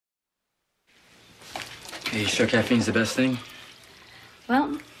Hey, you sure caffeine's the best thing?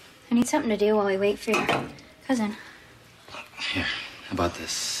 Well, I need something to do while we wait for your cousin. Here, how about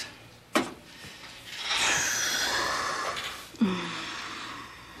this?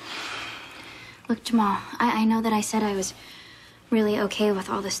 Look, Jamal, I know that I said I was really okay with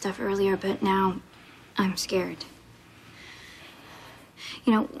all this stuff earlier, but now I'm scared.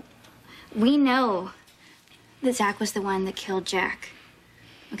 You know, we know that Zach was the one that killed Jack.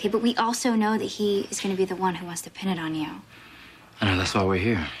 Okay, but we also know that he is going to be the one who wants to pin it on you. I know, that's why we're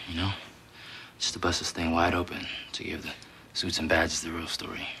here, you know? Just to bust this thing wide open, to give the suits and badges the real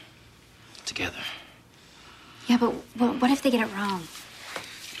story. Together. Yeah, but what if they get it wrong?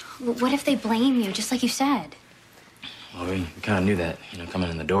 What if they blame you, just like you said? Well, we kind of knew that, you know, coming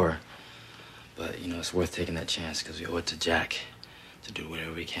in the door. But, you know, it's worth taking that chance because we owe it to Jack to do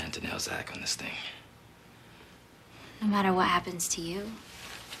whatever we can to nail Zach on this thing. No matter what happens to you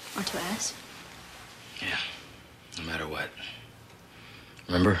or to us? Yeah, no matter what.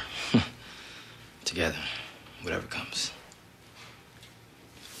 Remember? Together, whatever comes.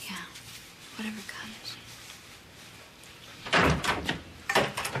 Yeah, whatever comes.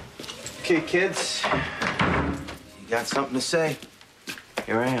 Okay, kids. You got something to say?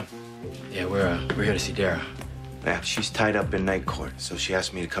 Here I am. Yeah, we're here to see Dara. Yeah, she's tied up in night court, so she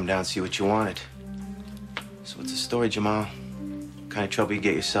asked me to come down and see what you wanted. So what's the story, Jamal? What kind of trouble you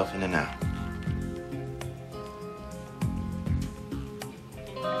get yourself into now?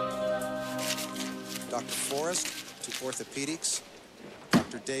 Dr. Forrest to orthopedics.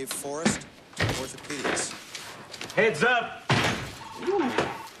 Dr. Dave Forrest to orthopedics. Heads up!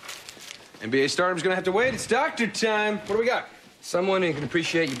 NBA stardom's gonna have to wait. It's doctor time. What do we got? Someone who can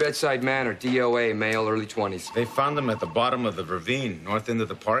appreciate your bedside manner. DOA, male, early 20s. They found him at the bottom of the ravine, north end of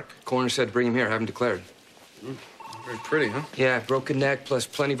the park. Coroner said to bring him here. Have him declared. Very pretty, huh? Yeah, broken neck, plus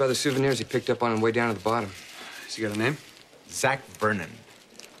plenty of other souvenirs he picked up on his way down to the bottom. Has he got a name? Zach Vernon.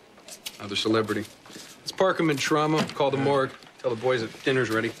 Another celebrity. Let's park him in trauma. Call the morgue. Tell the boys that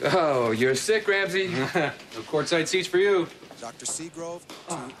dinner's ready. Oh, you're sick, Ramsey. No courtside seats for you. Dr. Seagrove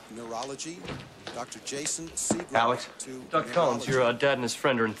to neurology. Dr. Jason Seagrove Alex. to Dr. Collins, your dad and his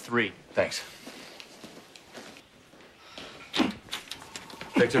friend are in 3. Thanks.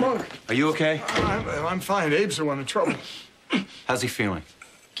 Victor, are you okay? I'm fine. Abe's the one in trouble. How's he feeling?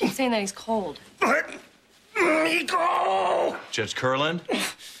 Keep saying that he's cold. Let me go! Judge Kurland?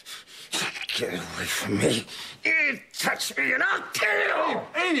 Get away from me. You touch me and I'll kill you!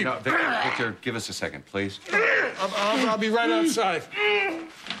 Abe! No, Victor, give us a second, please. I'll be right outside.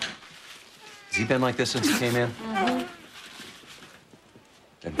 Has he been like this since he came in? Mm-hmm.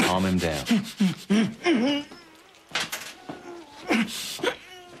 Then calm him down.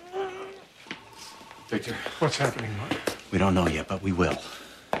 Victor. What's happening, Mark? We don't know yet, but we will.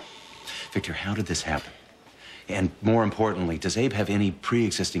 Victor, how did this happen? And more importantly, does Abe have any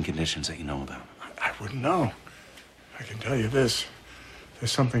pre-existing conditions that you know about? I wouldn't know. I can tell you this.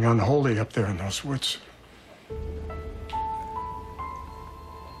 There's something unholy up there in those woods.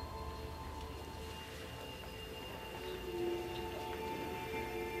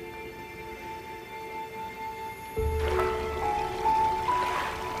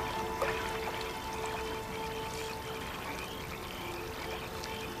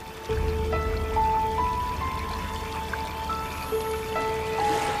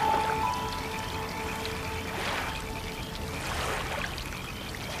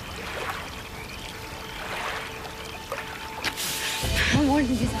 I warned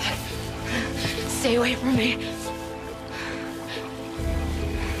you that. Stay away from me.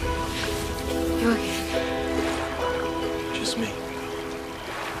 You okay? Just me.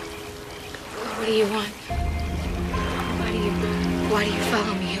 What do you want? Why do you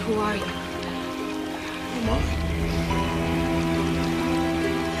follow me? Who are you? Mom?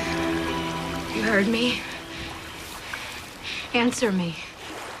 You heard me? Answer me.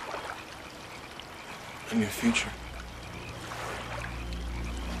 I'm your future.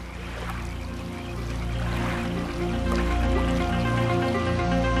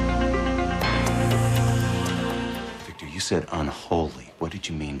 Victor, you said unholy. What did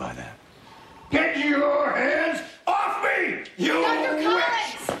you mean by that? Get your hands off me! You Dr.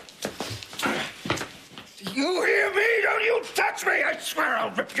 Collins! Do you hear me? Don't you touch me! I swear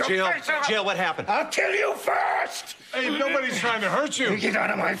I'll rip your face off! Jill, what happened? I'll kill you first! Hey, nobody's trying to hurt you. Get out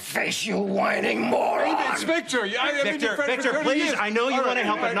of my face, you whining moron! It's Victor. I've been your friend for 30 please, years. I know you want to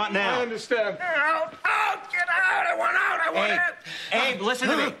help, but not now. I understand. Out! Out! Get out! I want out! I I want to... Abe, listen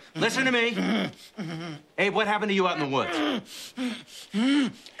to me. Listen to me. Abe, what happened to you out in the woods?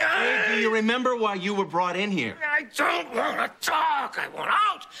 Abe, do you remember why you were brought in here? I don't want to talk. I want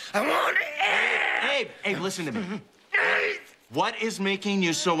out. I want air. Abe, listen to me. What is making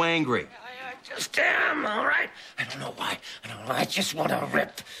you so angry? I just am, all right? I don't know why. I don't know. I just want to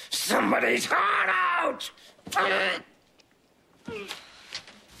rip somebody's heart out.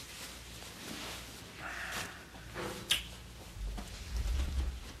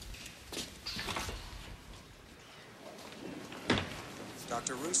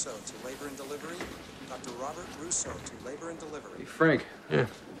 Dr. Russo to labor and delivery. Dr. Robert Russo to labor and delivery. Hey, Frank. Yeah.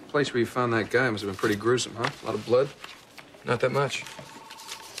 The place where you found that guy must have been pretty gruesome, huh? A lot of blood? Not that much.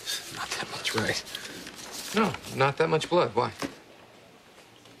 Not that much, right? No, not that much blood. Why?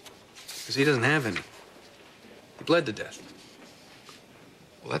 Because he doesn't have any. He bled to death.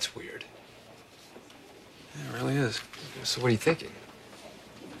 Well, that's weird. Yeah, it really is. So what are you thinking?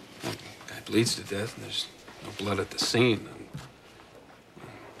 Well, the guy bleeds to death, and there's no blood at the scene.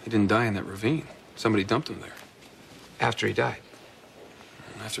 He didn't die in that ravine. Somebody dumped him there. After he died?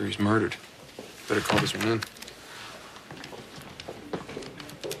 After he's murdered. Better call this one in.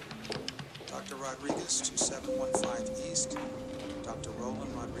 Dr. Rodriguez to 715 East. Dr.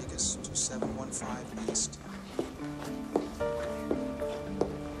 Roland Rodriguez to 715 East.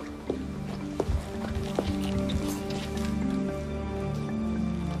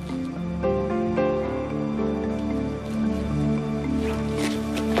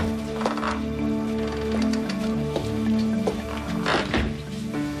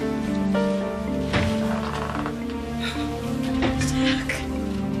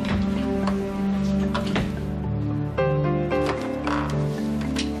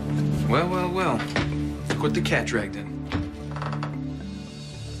 Well. Look what the cat dragged in.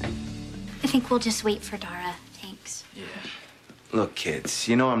 I think we'll just wait for Dara. Thanks. Yeah. Look, kids,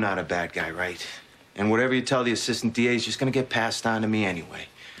 you know I'm not a bad guy, right? And whatever you tell the assistant DA is just gonna get passed on to me anyway.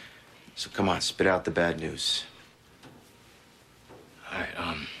 So come on, spit out the bad news. All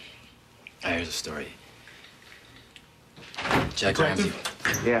right, here's the story. Jack Ramsey.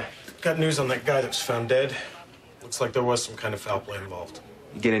 Yeah. Got news on that guy that was found dead. Looks like there was some kind of foul play involved.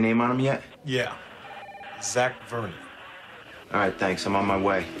 You get a name on him yet? Yeah. Zach Vernon. All right, thanks. I'm on my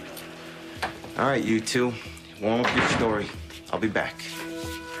way. All right, you two. Warm up your story. I'll be back.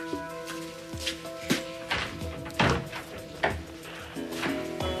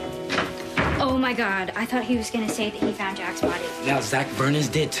 Oh my God! I thought he was gonna say that he found Jack's body. Now Zach Vernon's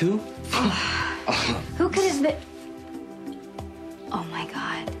dead too? Who could have been? Oh my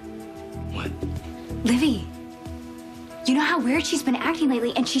God. What? Livy. You know how weird she's been acting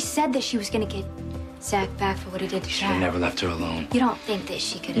lately, and she said that she was gonna get Zach back for what he did to Should have Jack. never left her alone. You don't think that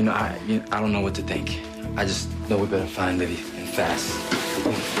she could have? You know, I don't know what to think. I just know we better find Livy and fast.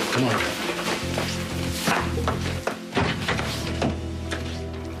 Come on.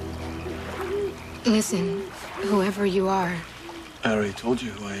 Listen, whoever you are, I already told you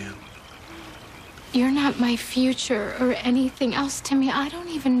who I am. you're not my future or anything else to me. I don't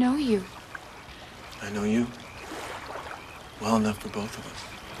even know you. I know you well enough for both of us.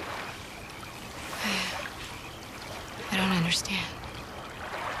 I don't understand.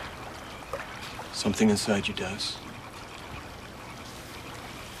 Something inside you does.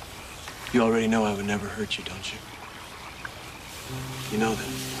 You already know I would never hurt you, don't you? You know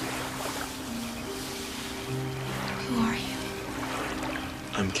that. Who are you?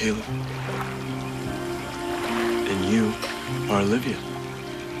 I'm Caleb. And you are Olivia.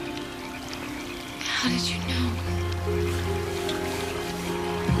 How did you know?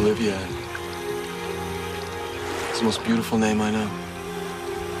 Olivia. It's the most beautiful name I know.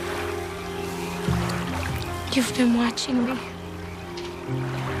 You've been watching me.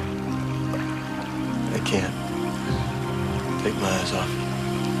 I can't take my eyes off you.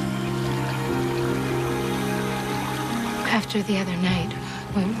 After the other night,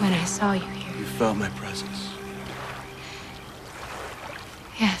 when I saw you here. You felt my presence,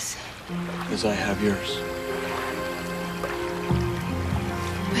 Yes, as I have yours.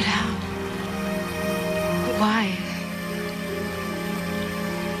 but how? Why?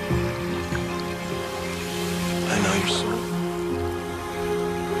 I know your soul.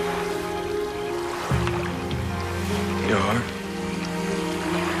 Your heart.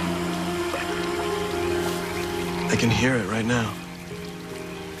 I can hear it right now.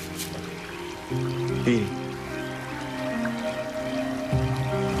 Beating.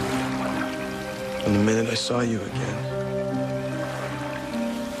 And the minute I saw you again,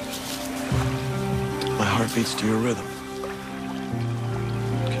 my heart beats to your rhythm.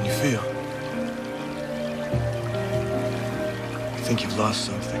 Can you feel? think you've lost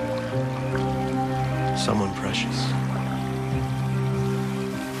something. Someone precious.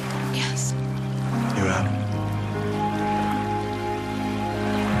 Yes. You have.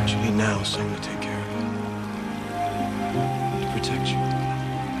 What you need now is someone to take care of you. To protect you.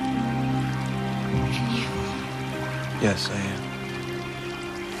 And you? Yes, I am.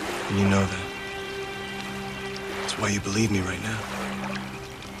 And you know that. That's why you believe me right now.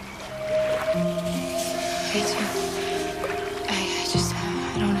 I do.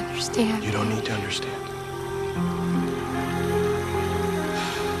 I don't understand. You don't need to understand.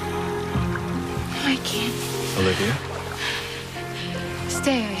 I can't Olivia?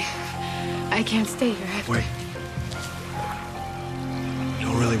 stay. I can't stay here. Wait. You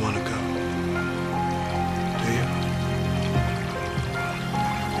don't really want to go, do you?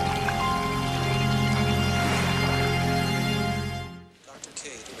 Dr. K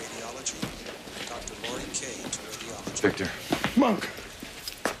to radiology. Dr. Lori K to radiology. Victor. Monk.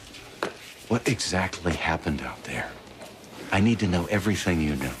 What exactly happened out there? I need to know everything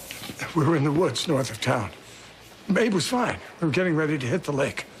you know. We were in the woods north of town. Abe was fine. We were getting ready to hit the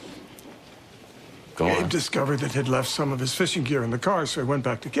lake. Go Abe on. discovered that he'd left some of his fishing gear in the car, so he went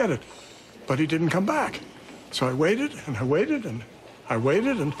back to get it. But he didn't come back. So I waited, and I waited, and I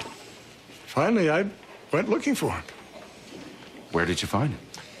waited, and finally I went looking for him. Where did you find him?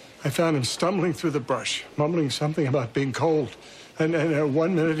 I found him stumbling through the brush, mumbling something about being cold. And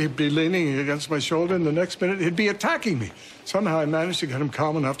 1 minute he'd be leaning against my shoulder, and the next minute he'd be attacking me. Somehow I managed to get him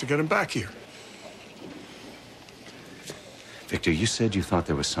calm enough to get him back here. Victor, you said you thought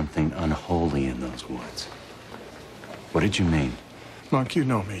there was something unholy in those woods. What did you mean? Monk, you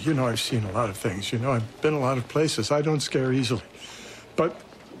know me. You know I've seen a lot of things. You know I've been a lot of places. I don't scare easily. But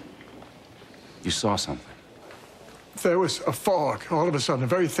You saw something. there was a fog, all of a sudden, a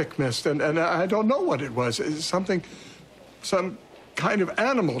very thick mist, and I don't know what it was. It's something, some kind of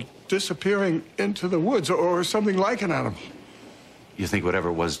animal disappearing into the woods, or something like an animal. You think whatever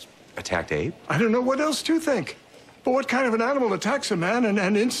it was attacked Abe? I don't know what else to think. But what kind of an animal attacks a man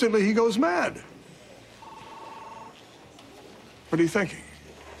and instantly he goes mad? What are you thinking?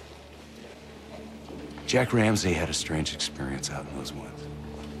 Jack Ramsey had a strange experience out in those woods.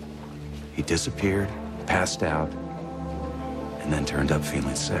 He disappeared, passed out, and then turned up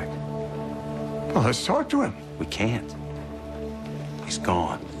feeling sick. Well, let's talk to him. We can't. He's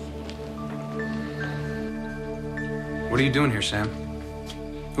gone. What are you doing here, Sam?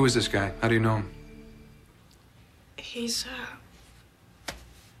 Who is this guy? How do you know him? He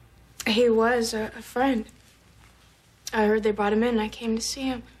was a friend. I heard they brought him in and I came to see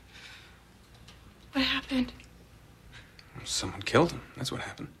him. What happened? Someone killed him. That's what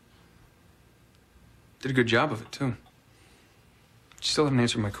happened. Did a good job of it, too. But you still haven't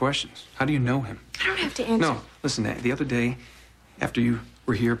answered my questions. How do you know him? I don't have to answer. No, listen, the other day, after you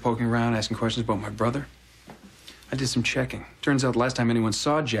were here poking around, asking questions about my brother, I did some checking. Turns out the last time anyone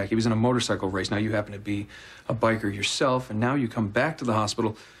saw Jack, he was in a motorcycle race. Now you happen to be a biker yourself, and now you come back to the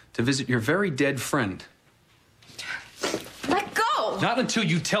hospital to visit your very dead friend. Let go! Not until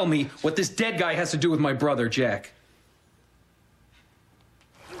you tell me what this dead guy has to do with my brother, Jack.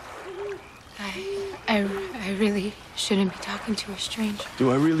 I really shouldn't be talking to a stranger.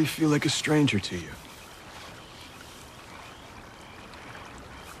 Do I really feel like a stranger to you?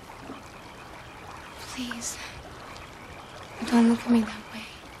 Please, don't look at me that way.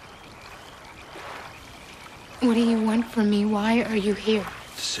 What do you want from me? Why are you here?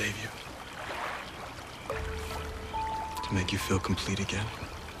 To save you. To make you feel complete again.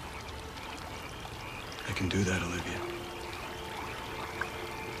 I can do that, Olivia.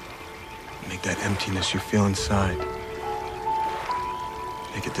 Make that emptiness you feel inside.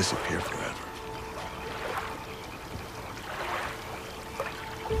 Make it disappear forever.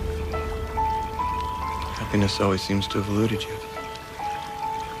 Happiness always seems to have eluded you.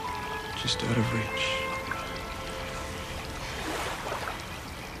 Just out of reach.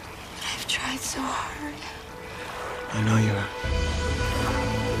 I've tried so hard. I know you have.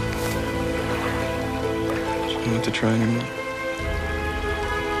 Do you don't want to try anymore?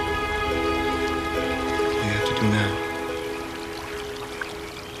 All you have to do now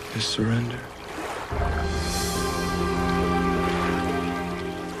is surrender.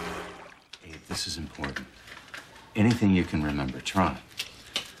 Hey, this is important. Anything you can remember, try.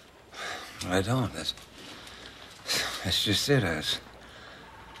 I don't. That's just it. I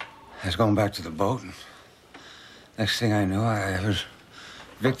was going back to the boat, and next thing I knew, I heard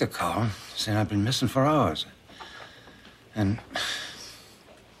Victor call saying I'd been missing for hours. And?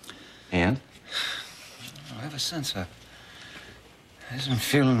 Well, ever since, I just been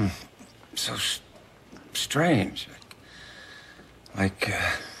feeling so strange. Like,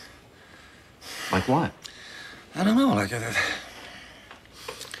 Like what? I don't know, like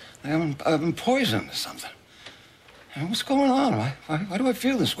I've been poisoned or something. I mean, what's going on? Why do I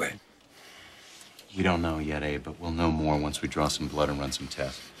feel this way? We don't know yet, Abe, but we'll know more once we draw some blood and run some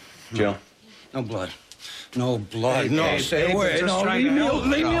tests. Jill? No blood. No blood. Hey, no, Abe, stay Abe, away. just No, trying leave to me, help.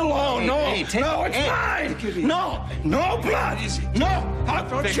 leave me alone. No, Hey, take no, it. it's Hey, fine. No blood. No,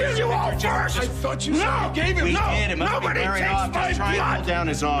 I'll kill you all first. I thought you No, gave him. We no, did. It must nobody be wearing takes off. my Just try and blood. pull down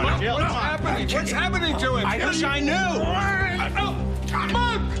his arm. Jill, come on. What's happening to him? I wish I knew.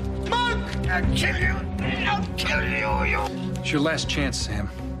 Monk! I'll kill you. I'll kill you. It's your last chance, Sam.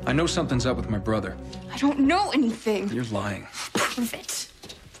 I know something's up with my brother. I don't know anything. You're lying. Prove it.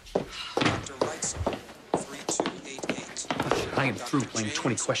 Dr. Wrightson, 3288. I am through playing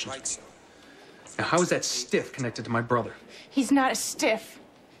 20 questions. Now, how is that stiff connected to my brother? He's not a stiff.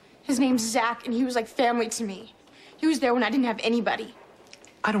 His name's Zach, and he was like family to me. He was there when I didn't have anybody.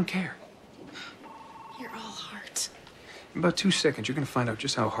 I don't care. You're all heart. In about 2 seconds, you're gonna find out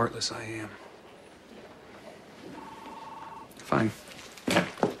just how heartless I am. Fine.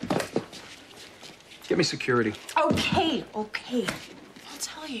 Get me security. Okay. I'll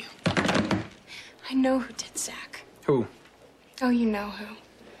tell you. I know who did Zach. Who? Oh, you know who.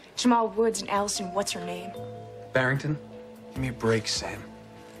 Jamal Woods and Allison, what's her name? Barrington? Give me a break, Sam.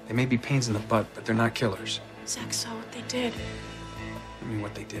 They may be pains in the butt, but they're not killers. Zach saw what they did. I mean,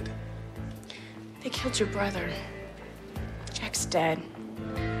 what they did. They killed your brother. Jack's dead.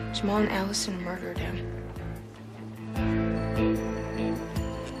 Jamal and Allison murdered him.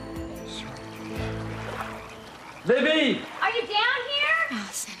 Libby! Are you down here?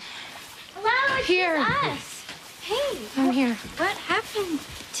 Allison. Hello, it's Here. us. Hey. I'm here. What happened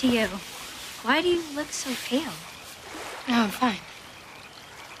to you? Why do you look so pale? No, I'm fine.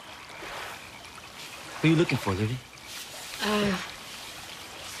 Who are you looking for, Libby?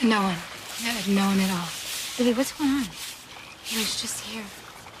 No one. No one at all. Libby, what's going on? He was just here.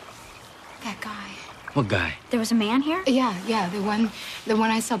 That guy. What guy? There was a man here? Yeah, the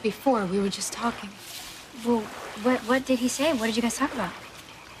one I saw before. We were just talking. Well, what did he say? What did you guys talk about?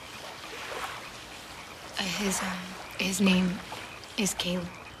 His name is Caleb.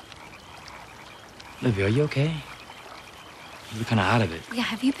 Libby, are you okay? You look kind of out of it. Yeah,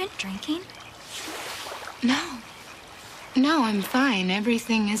 have you been drinking? No, I'm fine.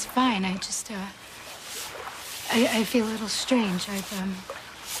 Everything is fine. I just, I feel a little strange.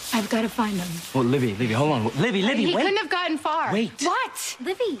 I've got to find him. Well, Libby, hold on. Libby, He wait. couldn't have gotten far. Wait. What?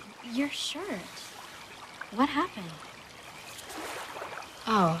 Libby, your shirt. What happened?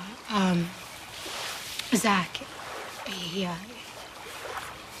 Oh, Zach. He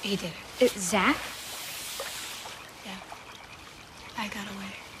did it. It's Zach? Yeah. I got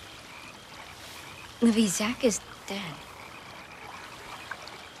away. Libby, Zach is dead.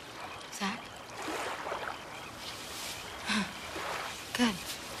 Zach? Good.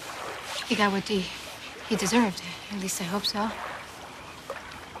 He got what he deserved. At least I hope so.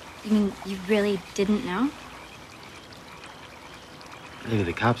 You mean you really didn't know? Libby,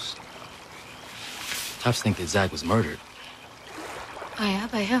 the cops think that Zach was murdered. Oh, yeah?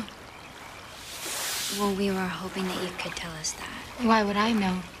 By who? Well, we were hoping that you could tell us that. Why would I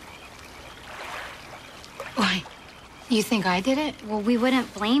know? Why? You think I did it? Well, we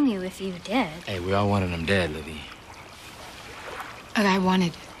wouldn't blame you if you did. Hey, we all wanted him dead, Libby. I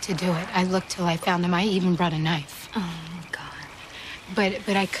wanted to do it. I looked till I found him. I even brought a knife. Oh, God.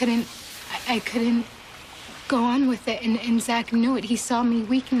 But I couldn't go on with it, and Zach knew it. He saw me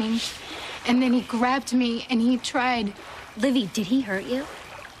weakening, and then he grabbed me, and he tried. Livy, did he hurt you?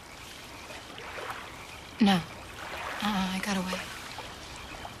 No. I got away.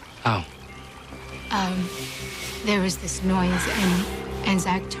 How? There was this noise, and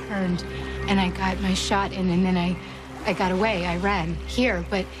Zach turned, and I got my shot in, and then I got away. I ran here,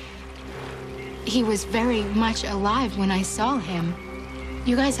 but he was very much alive when I saw him.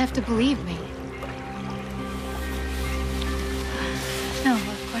 You guys have to believe me. No,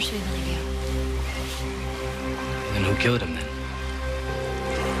 of course we believe you. Then who killed him then?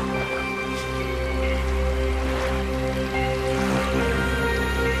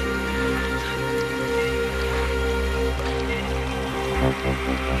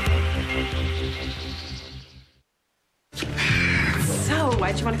 So,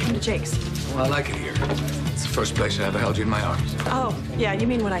 why'd you want to come to Jake's? Well, I like it here. It's the first place I ever held you in my arms. Oh, yeah, you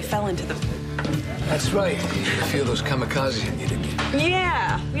mean when I fell into them. That's right. You feel those kamikazes hit you, didn't you?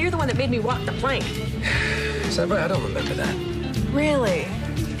 Yeah, you're the one that made me walk the plank. Is that right? I don't remember that. Really?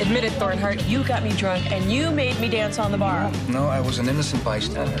 Admit it, Thornhart, you got me drunk and you made me dance on the bar. No, I was an innocent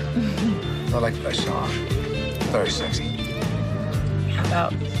bystander. I liked what I saw. Very sexy.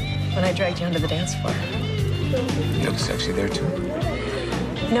 about when I dragged you onto the dance floor. You look sexy there, too.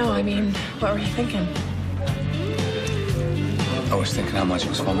 No, I mean, what were you thinking? I was thinking how much I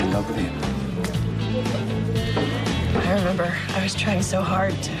was falling in love with you. I remember I was trying so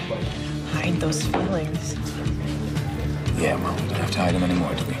hard to hide those feelings. Yeah, well, we don't have to hide them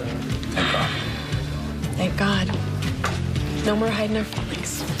anymore, do we? Thank God. Thank God. No more hiding our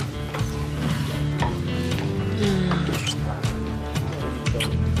feelings.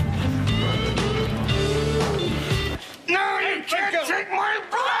 No, you can't take my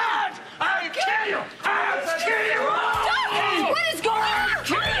blood! I'll kill you! I'll kill you! Stop! What is going on? I'll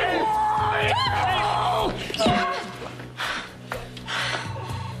kill you!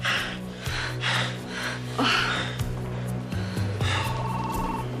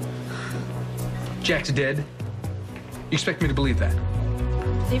 Jack's dead? You expect me to believe that?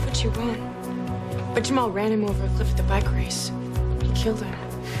 Believe what you want. But Jamal ran him over a cliff at the bike race. He killed him.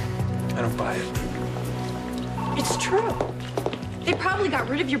 I don't buy it. It's true. They probably got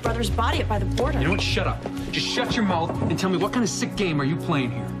rid of your brother's body up by the border. You know what? Shut up. Just shut your mouth and tell me what kind of sick game are you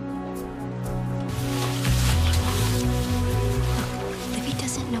playing here? Libby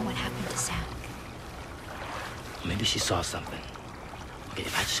doesn't know what happened to Zach. Maybe she saw something. Okay,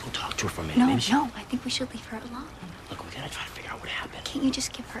 if I just go talk to her for a minute, No, maybe she... no, I think we should leave her alone. Look, we gotta try to figure out what happened. Can't you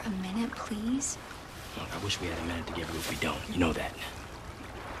just give her a minute, please? Look, I wish we had a minute to give her if we don't. You know that.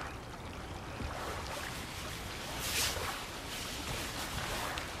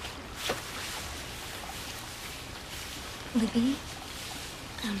 Libby,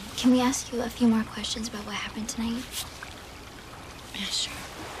 can we ask you a few more questions about what happened tonight? Yeah, sure.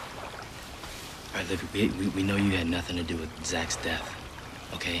 All right, Libby, we know you had nothing to do with Zach's death,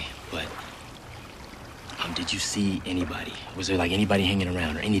 okay? But, did you see anybody? Was there, like, anybody hanging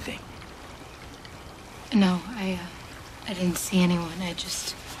around or anything? No, I didn't see anyone.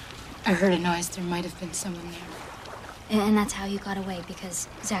 I heard a noise. There might have been someone there. And that's how you got away, because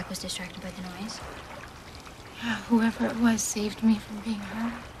Zach was distracted by the noise? Yeah, whoever it was saved me from being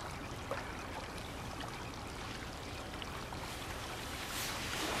hurt.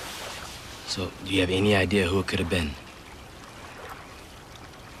 So, do you have any idea who it could have been?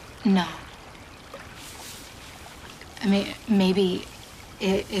 No. I mean, maybe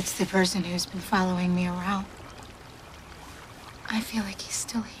it's the person who's been following me around. I feel like he's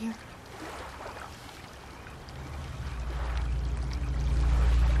still here.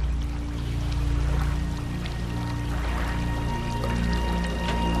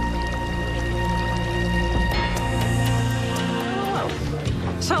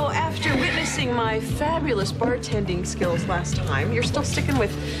 So after witnessing my fabulous bartending skills last time, you're still sticking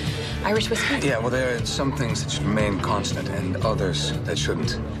with Irish whiskey? Yeah, well, there are some things that should remain constant and others that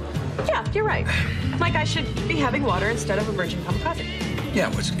shouldn't. Yeah, you're right. Like I should be having water instead of a virgin cup of coffee. Yeah,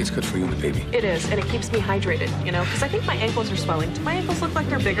 well, it's good for you and the baby. It is, and it keeps me hydrated, you know, because I think my ankles are swelling. Do my ankles look like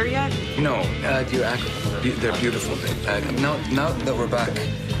they're bigger yet? No, they're beautiful. Now that we're back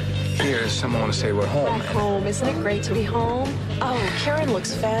here, someone want to say we're home. Back home. Isn't it great to be home? Oh, Karen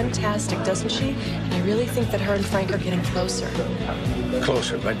looks fantastic, doesn't she? And I really think that her and Frank are getting closer.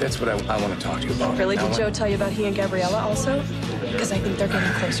 Closer, right? That's what I want to talk to you about. Really? Did Joe tell you about he and Gabriella also? Because I think they're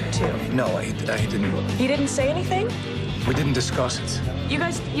getting closer, too. No, he didn't. He didn't say anything? We didn't discuss it. You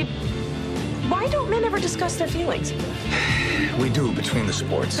guys, why don't men ever discuss their feelings? We do, between the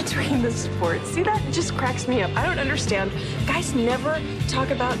sports. Between the sports. See, that just cracks me up. I don't understand. Guys never talk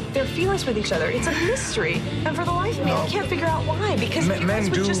about their feelings with each other. It's a mystery. And for the life of me, I can't figure out why. Because you guys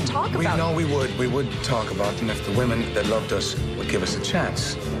would just talk about it. No, we would. We would talk about them if the women that loved us would give us a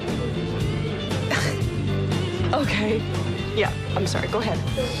chance. Okay. Yeah, I'm sorry. Go ahead.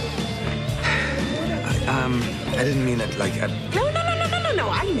 I didn't mean it like... No.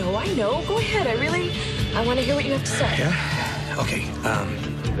 I know. Go ahead. I want to hear what you have to say. Yeah? Okay,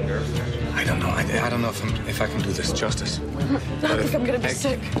 I don't know. I don't know if I can do this justice. I think I'm gonna be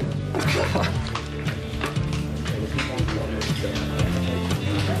sick.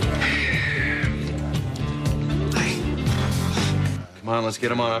 Come on, let's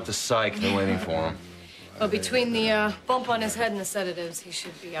get him on up to psych. They're waiting for him. Well, between the bump on his head and the sedatives, he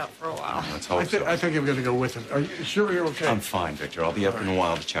should be out for a while. Let's hope so. I think I'm going to go with him. Are you sure you're okay? I'm fine, Victor. I'll be up in a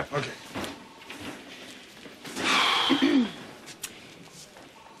while to check. Okay.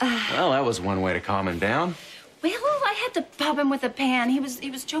 Well, that was one way to calm him down. Well, I had to pop him with a pan. He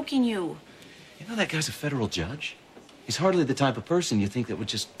was choking you. You know, that guy's a federal judge. He's hardly the type of person you think that would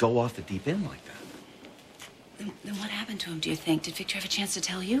just go off the deep end like that. Then what happened to him, do you think? Did Victor have a chance to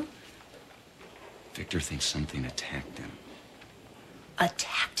tell you? Victor thinks something attacked him.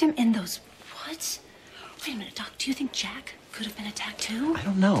 Attacked him in those woods? Wait a minute, Doc. Do you think Jack could have been attacked too? I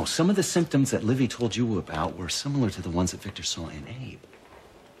don't know. Some of the symptoms that Livy told you about were similar to the ones that Victor saw in Abe.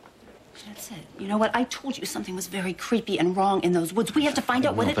 That's it. You know what? I told you something was very creepy and wrong in those woods. We have to find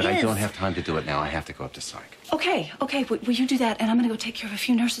out what it is. But I don't have time to do it now. I have to go up to psych. Okay. Will you do that? And I'm gonna go take care of a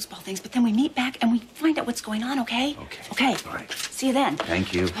few nurses' ball things. But then we meet back and we find out what's going on, okay? Okay. All right. See you then.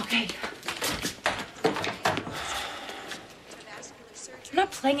 Thank you. Okay. I'm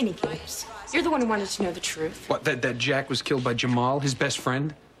not playing any games. You're the one who wanted to know the truth. What, that Jack was killed by Jamal, his best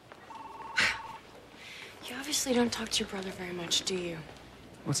friend? You obviously don't talk to your brother very much, do you?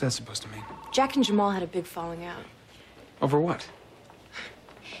 What's that supposed to mean? Jack and Jamal had a big falling out. Over what?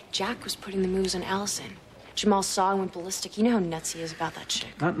 Jack was putting the moves on Allison. Jamal saw and went ballistic. You know how nuts he is about that chick.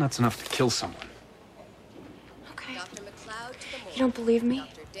 Not nuts enough to kill someone. Okay. You don't believe me?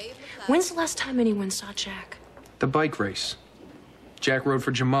 When's the last time anyone saw Jack? The bike race. Jack rode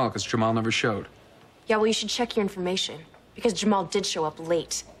for Jamal because Jamal never showed. Yeah, well, you should check your information. Because Jamal did show up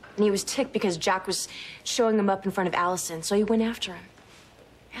late. And he was ticked because Jack was showing him up in front of Allison, so he went after him.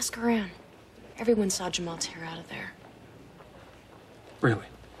 Ask around. Everyone saw Jamal tear out of there. Really?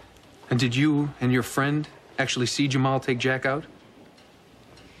 And did you and your friend actually see Jamal take Jack out?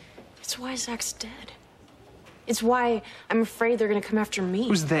 It's why Zach's dead. It's why I'm afraid they're gonna come after me.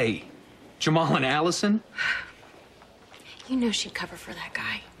 Who's they? Jamal and Allison? You know she'd cover for that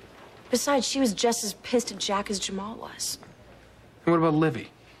guy. Besides, she was just as pissed at Jack as Jamal was. And what about Livy?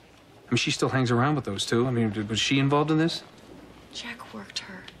 I mean, she still hangs around with those two. I mean, was she involved in this? Jack worked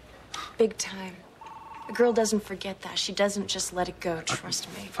her. Big time. A girl doesn't forget that. She doesn't just let it go, trust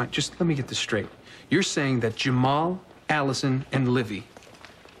me. Fine, just let me get this straight. You're saying that Jamal, Allison, and Livy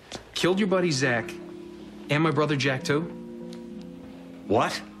killed your buddy Zach and my brother Jack, too?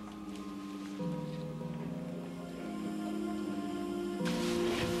 What?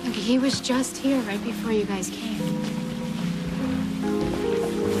 Look, he was just here right before you guys came.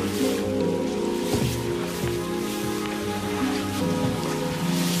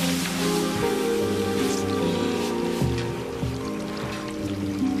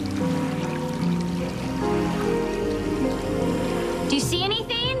 Do you see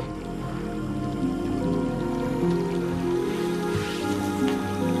anything?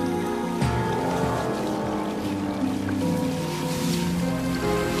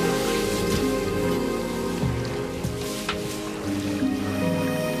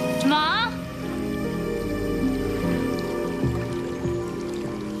 Jamal?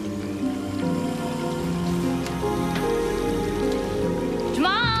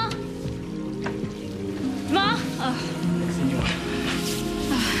 Jamal? Jamal?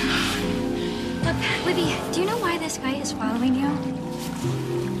 Look, Libby, do you know why this guy is following you?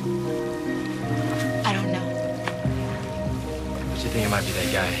 I don't know. But you think it might be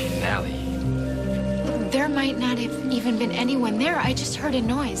that guy in the alley? There might not have even been anyone there. I just heard a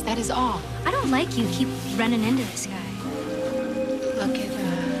noise, that is all. I don't like you keep running into this guy. Look,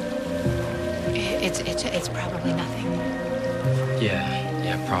 it's probably nothing.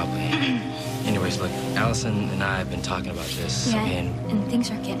 Yeah, probably. Anyways, look, Allison and I have been talking about this, Yeah, and and things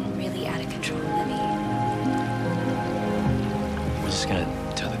are getting really out of control, Libby. we're just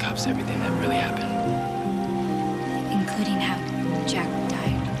gonna tell the cops everything that really happened. Including how Jack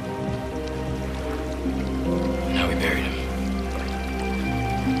died. And how we buried him.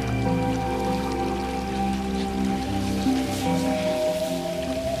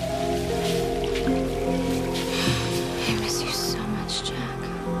 I miss you so much, Jack.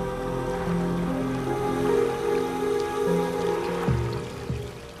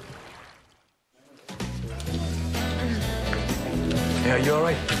 Yeah, you all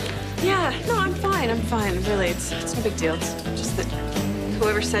right? Yeah, no, I'm fine, really. It's no big deal. It's just that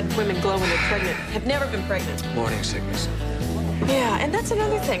whoever said women glow when they're pregnant have never been pregnant. Morning sickness. Yeah, and that's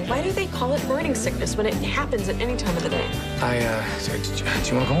another thing. Why do they call it morning sickness when it happens at any time of the day? Do you want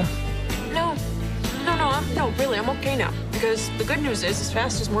to go home? No, really, I'm okay now. Because the good news is, as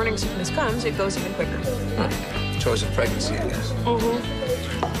fast as morning sickness comes, it goes even quicker. Choice of pregnancy, I guess.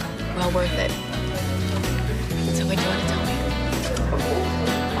 Mm-hmm. Well worth it. So what do you want to tell me?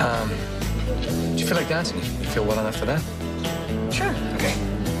 Do you feel like dancing? You feel well enough for that? Sure. Okay.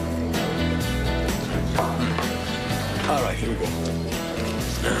 All right, here we go.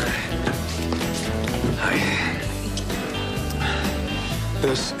 Hi.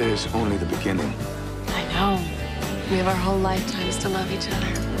 This is only the beginning. I know. We have our whole lifetimes to love each other.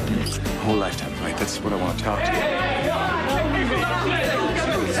 Whole lifetime, right? That's what I want to talk to you.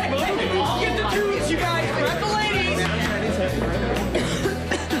 Get the juice, you guys! Grab the ladies!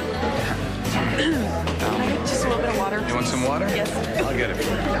 Just a little bit of water. You want some water? Yes. I'll get it for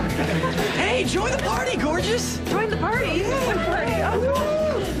you. Hey, Hey, join the party, gorgeous! Join the party? What party?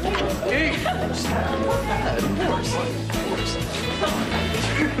 Oh, Hey!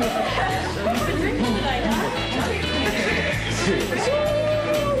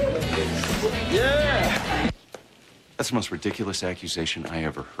 Yeah! That's the most ridiculous accusation I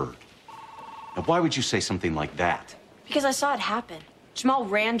ever heard. Now, why would you say something like that? Because I saw it happen. Jamal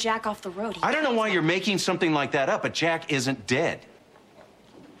ran Jack off the road. I don't know why you're making something like that up, but Jack isn't dead.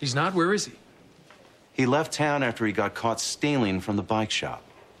 He's not? Where is he? He left town after he got caught stealing from the bike shop.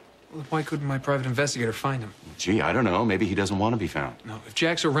 Well, why couldn't my private investigator find him? Gee, I don't know. Maybe he doesn't want to be found. No, if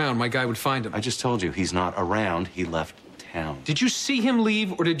Jack's around, my guy would find him. I just told you, he's not around. He left town. Did you see him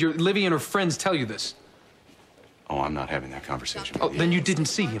leave, or did your Livy and her friends tell you this? Oh, I'm not having that conversation Oh, with you. then you didn't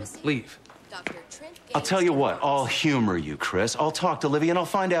see him leave. I'll tell you what, I'll humor you, Chris. I'll talk to Livy and I'll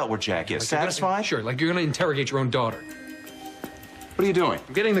find out where Jack is. Satisfied? Sure, like you're gonna interrogate your own daughter. What are you doing?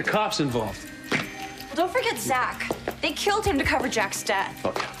 I'm getting the cops involved. Well, don't forget Zach. They killed him to cover Jack's death.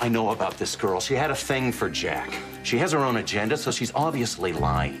 Look, I know about this girl. She had a thing for Jack. She has her own agenda, so she's obviously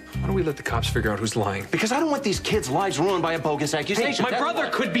lying. Why don't we let the cops figure out who's lying? Because I don't want these kids' lives ruined by a bogus accusation. Hey, my brother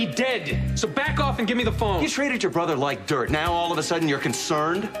could be dead, so back off and give me the phone. You treated your brother like dirt. Now all of a sudden you're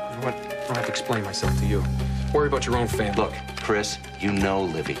concerned? You know what? I don't have to explain myself to you. Worry about your own family. Look, Chris, you know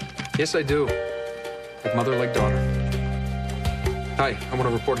Livy. Yes, I do. Like mother, like daughter. Hi, I want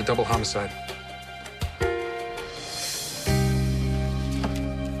to report a double homicide.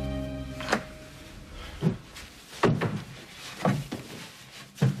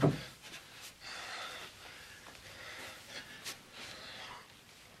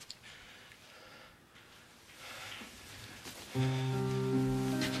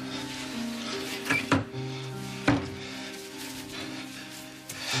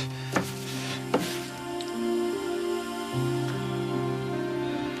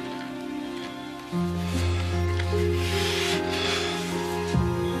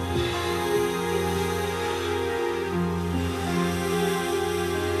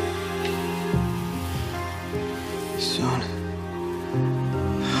 Soon,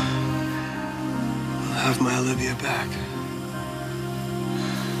 I'll have my Olivia back.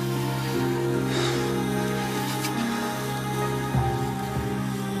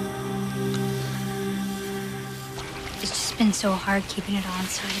 It's just been so hard keeping it on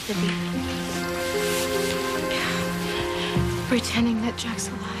side of the beat. Pretending that Jack's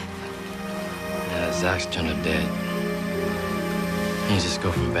alive. Yeah, Zach's turned up dead. You just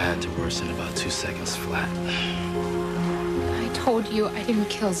go from bad to worse in about 2 seconds flat. I told you I didn't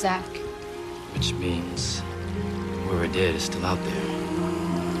kill Zach. Which means whoever did is still out there.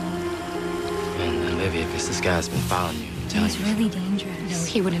 And Olivia, if this guy's been following you, I'm telling He's you. really dangerous. No,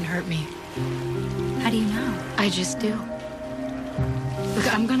 he wouldn't hurt me. How do you know? I just do.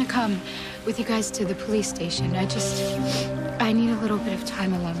 Look, I'm gonna come with you guys to the police station. I need a little bit of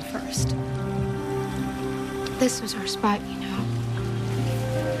time alone first. This was our spot, you know.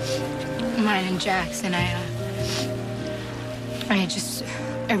 Mine and Jack's, and I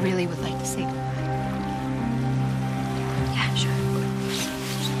really would like to say goodbye. Yeah, sure.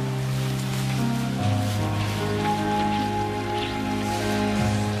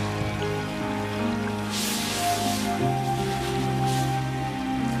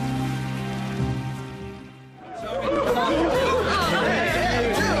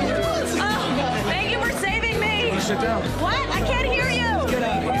 thank you for saving me. Sit down. What? I can't hear you. Get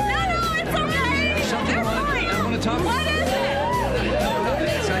out of here. No, it's okay. They're fine. I want to talk. What is it?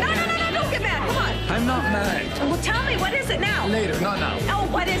 No, don't get mad. Come on. I'm not mad. Well, tell me, what is it now? Later, not now. Oh,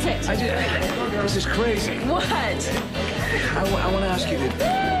 what is it? This is crazy. What? I want to ask you to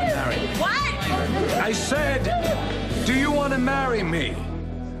marry me. What? I said, do you want to marry me?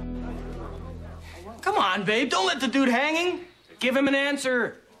 Come on, babe. Don't let the dude hanging. Give him an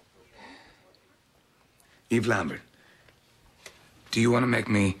answer. Eve Lambert, do you want to make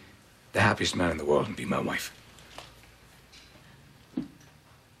me the happiest man in the world and be my wife?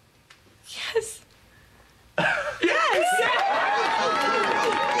 Yes.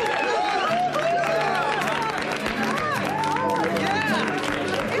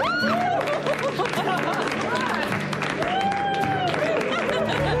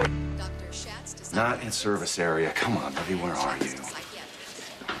 Not in service area. Come on, Livy, where are you?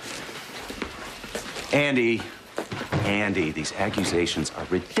 Andy, these accusations are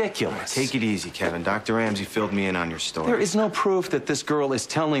ridiculous. Take it easy, Kevin. Dr. Ramsey filled me in on your story. There is no proof that this girl is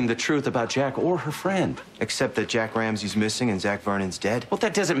telling the truth about Jack or her friend. Except that Jack Ramsey's missing and Zach Vernon's dead? Well,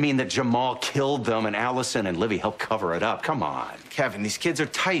 that doesn't mean that Jamal killed them and Allison and Livy helped cover it up. Come on. Kevin, these kids are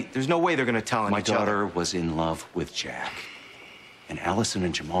tight. There's no way they're gonna tell on My each other. daughter was in love with Jack. And Allison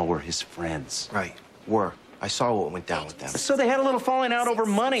and Jamal were his friends. Right, were. I saw what went down with them. So they had a little falling out over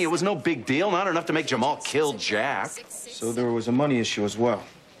money. It was no big deal, not enough to make Jamal kill Jack. So there was a money issue as well.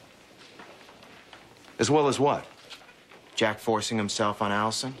 As well as what? Jack forcing himself on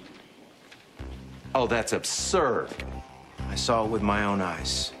Allison. Oh, that's absurd. I saw it with my own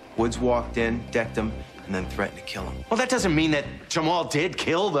eyes. Woods walked in, decked him, and then threatened to kill him. Well, that doesn't mean that Jamal did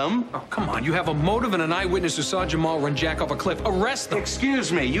kill them. Oh, come on. You have a motive and an eyewitness who saw Jamal run Jack off a cliff. Arrest them.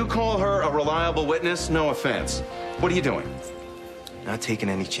 Excuse me, you call her a reliable witness? No offense. What are you doing? Not taking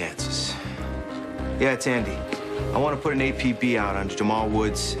any chances. Yeah, it's Andy. I want to put an APB out on Jamal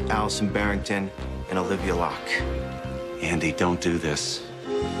Woods, Allison Barrington, and Olivia Locke. Andy, don't do this.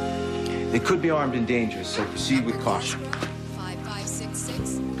 They could be armed and dangerous, so proceed with caution.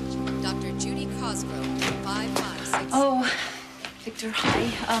 5566, Dr. Judy Cosgrove, 5566. Oh, Victor,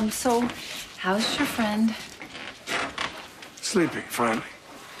 hi. So, how's your friend? Sleeping, finally.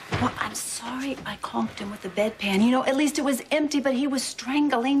 Well, I'm sorry I conked him with the bedpan. You know, at least it was empty, but he was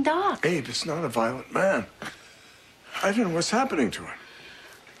strangling Doc. Abe is not a violent man. I don't know what's happening to him.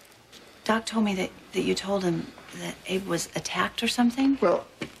 Doc told me that you told him that Abe was attacked or something. Well,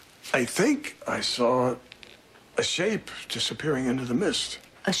 I think I saw a shape disappearing into the mist.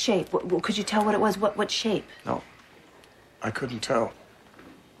 A shape. Could you tell what it was? What shape? No, I couldn't tell,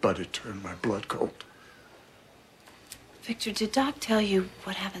 but it turned my blood cold. Victor, did Doc tell you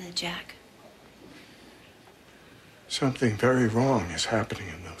what happened to Jack? Something very wrong is happening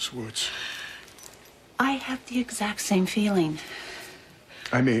in those woods. I have the exact same feeling.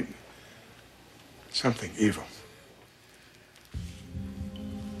 I mean, something evil.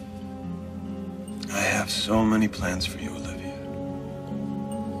 I have so many plans for you, Olivia.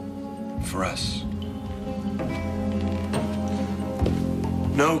 For us.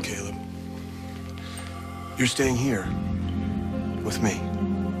 No, Caleb. You're staying here. With me.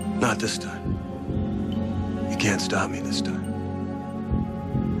 Not this time. You can't stop me this time.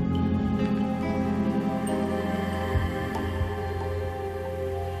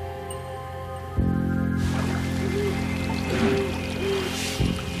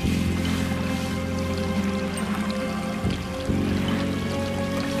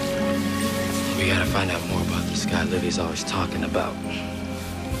 We gotta find out more about this guy Livy's always talking about.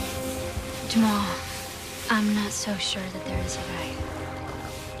 Jamal, I'm not so sure that there is a guy.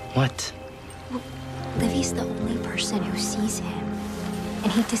 What? Well, Livy's the only person who sees him.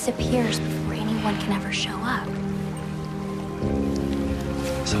 And he disappears before anyone can ever show up.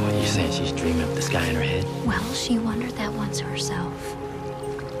 So what, you're saying she's dreaming of this guy in her head? Well, she wondered that once herself.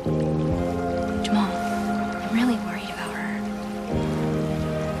 Jamal, I'm really worried about her.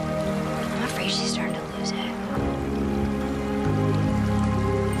 I'm afraid she's starting to lose it.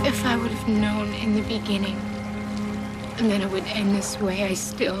 If I would have known in the beginning that it would end this way, I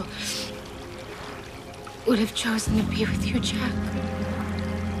still would have chosen to be with you, Jack.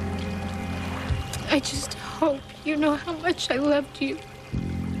 I just hope you know how much I loved you.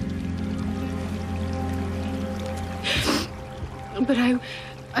 But I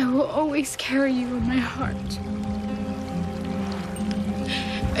will always carry you in my heart.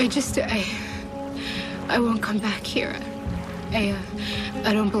 I won't come back here.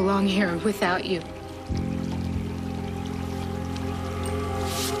 I don't belong here without you.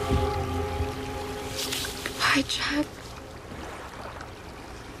 Goodbye, Jack.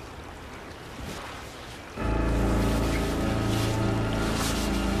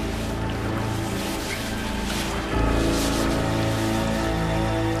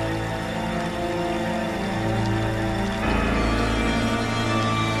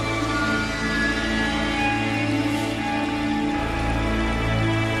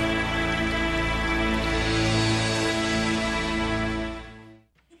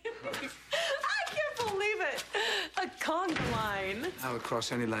 I would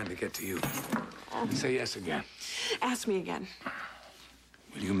cross any line to get to you. Say yes again. Ask me again.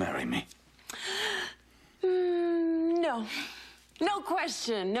 Will you marry me? No. No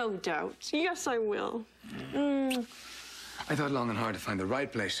question, no doubt. Yes, I will. I thought long and hard to find the right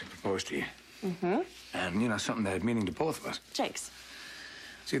place to propose to you. And, you know, something that had meaning to both of us. Jake's.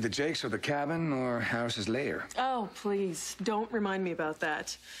 It's either Jake's or the cabin or Harris's lair. Oh, please, don't remind me about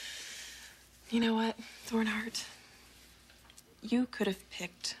that. You know what, Thornhart? You could have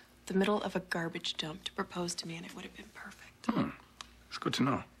picked the middle of a garbage dump to propose to me, and it would have been perfect. It's good to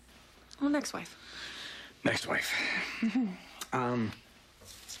know. Well, next wife. Next wife.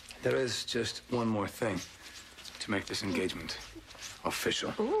 There is just one more thing to make this engagement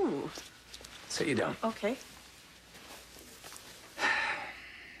official. Ooh. Sit you down. Okay.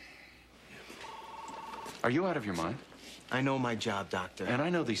 Are you out of your mind? I know my job, Doctor. And I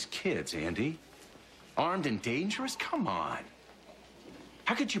know these kids, Andy. Armed and dangerous? Come on.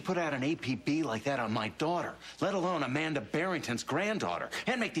 How could you put out an APB like that on my daughter, let alone Amanda Barrington's granddaughter,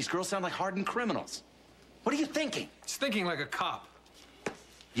 and make these girls sound like hardened criminals? What are you thinking? He's thinking like a cop.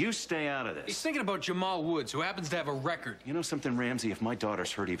 You stay out of this. He's thinking about Jamal Woods, who happens to have a record. You know something, Ramsey? If my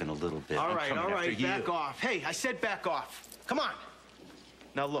daughter's hurt even a little bit, All I'm right, coming all after right, you. back off. Hey, I said back off. Come on.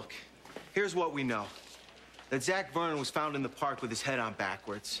 Now look, here's what we know. That Zach Vernon was found in the park with his head on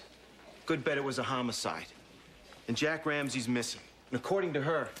backwards. Good bet it was a homicide. And Jack Ramsey's missing. And according to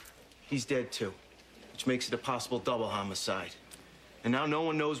her, he's dead too, which makes it a possible double homicide. And now no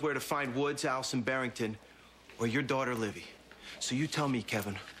one knows where to find Woods, Allison Barrington, or your daughter, Livy. So you tell me,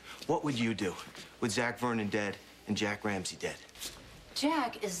 Kevin, what would you do with Zach Vernon dead and Jack Ramsey dead?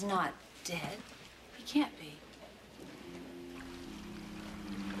 Jack is not dead. He can't be.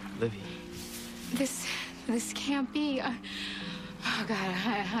 Livy. This can't be. Oh, God,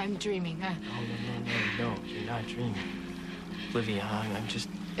 I'm dreaming. No, you're not dreaming. Livy, I'm just...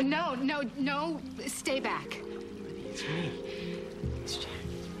 No, stay back. Livy, it's me. It's Jack.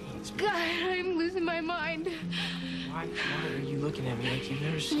 It's me. God, I'm losing my mind. Why are you looking at me like you've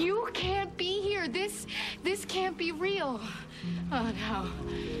never seen... You can't be here. This can't be real. Oh, no.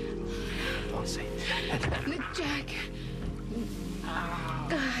 Don't say that. Jack. Oh.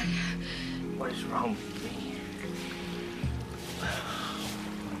 God. What is wrong with me?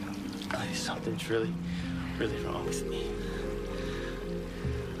 Something's really wrong with me.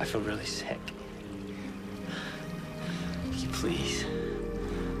 I feel really sick. Please,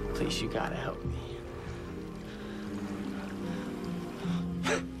 you gotta help me.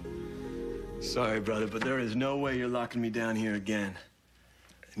 Sorry, brother, but there is no way you're locking me down here again.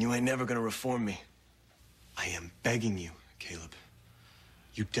 And you ain't never gonna reform me. I am begging you, Caleb.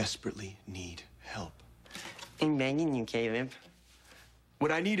 You desperately need help. I'm begging you, Caleb.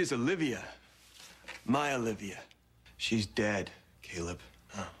 What I need is Olivia. My Olivia. She's dead, Caleb.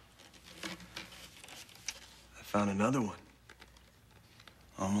 Oh. I found another one.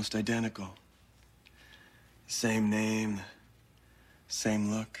 Almost identical. Same name,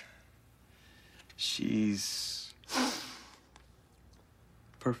 same look. She's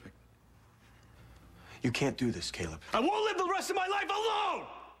perfect. You can't do this, Caleb. I won't live the rest of my life alone!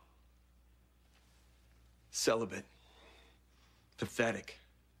 Celibate. Pathetic.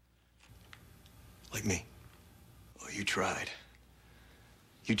 Like me. Oh, you tried.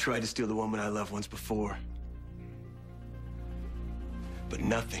 You tried to steal the woman I loved once before. But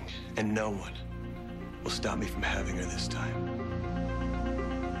nothing and no one will stop me from having her this time.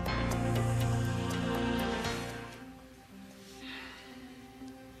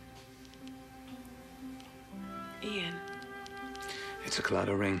 Ian. It's a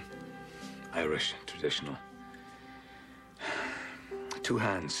claddagh ring. Irish, traditional. 2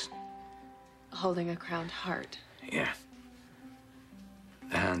 hands. Holding a crowned heart. Yeah.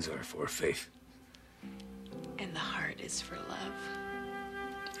 The hands are for faith. And the heart is for love.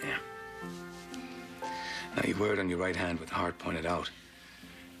 Yeah. Now, you wear it on your right hand with the heart pointed out.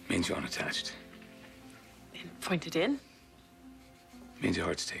 Means you're unattached. And pointed in? Means your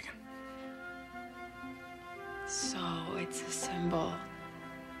heart's taken. So it's a symbol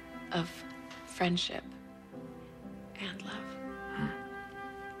of friendship and love.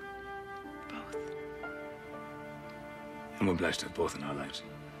 Both. And we're blessed to have both in our lives.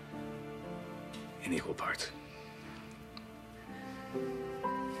 In equal parts.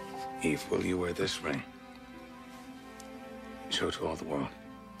 Eve, will you wear this ring? Show to all the world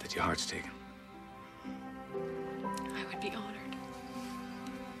that your heart's taken. I would be honored.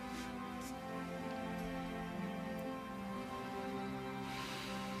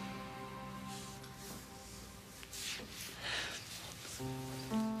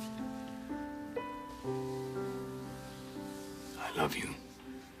 I love you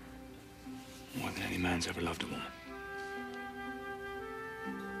more than any man's ever loved a woman.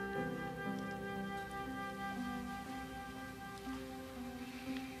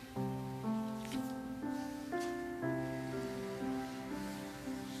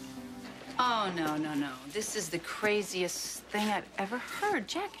 Oh, no. This is the craziest thing I've ever heard.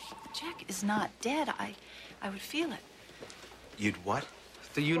 Jack is not dead. I would feel it. You'd what?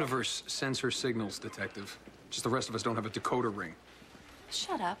 The universe sends her signals, Detective. Just the rest of us don't have a decoder ring.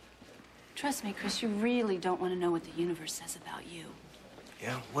 Shut up. Trust me, Chris, you really don't want to know what the universe says about you.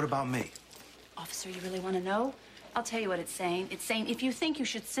 Yeah, what about me? Officer, you really want to know? I'll tell you what it's saying. It's saying if you think you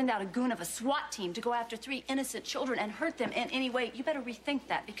should send out a goon of a SWAT team to go after 3 innocent children and hurt them in any way, you better rethink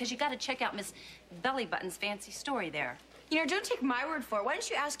that, because you got to check out Miss Bellybutton's fancy story there. You know, don't take my word for it. Why don't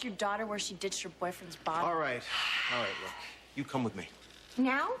you ask your daughter where she ditched her boyfriend's body? All right, look. You come with me.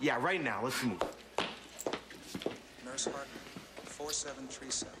 Now? Yeah, right now. Let's move. Nurse Hartman,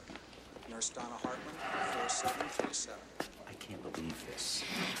 4737. Nurse Donna Hartman, 4737. I can't believe this.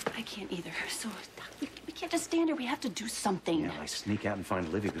 I can't either. So we can't just stand here. We have to do something. Yeah, I sneak out and find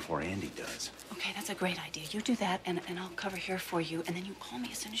Livy before Andy does. Okay, that's a great idea. You do that, and I'll cover here for you, and then you call me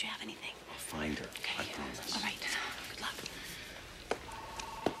as soon as you have anything. I'll find her. Okay. I promise. All right. Good luck.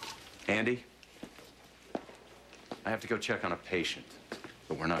 Andy, I have to go check on a patient,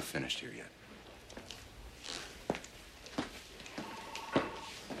 but we're not finished here yet.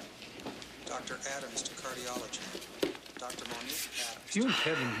 Dr. Adams to cardiology. Dr. Monique Adams. If you and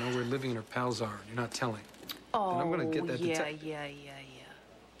Kevin know where Livy and her pals are, and you're not telling, Oh, then I'm gonna get that yeah.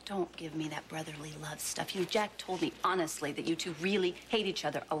 Don't give me that brotherly love stuff. You know, Jack told me honestly that you two really hate each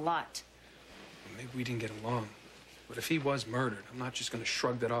other a lot. Maybe we didn't get along. But if he was murdered, I'm not just gonna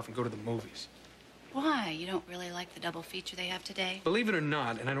shrug that off and go to the movies. Why? You don't really like the double feature they have today? Believe it or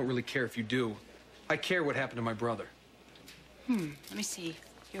not, and I don't really care if you do, I care what happened to my brother. Let me see.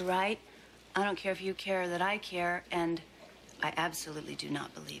 You're right. I don't care if you care that I care, and I absolutely do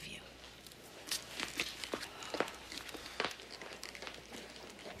not believe you.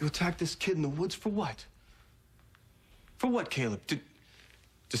 You attacked this kid in the woods for what? For what, Caleb?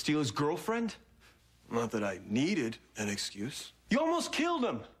 To steal his girlfriend? Not that I needed an excuse. You almost killed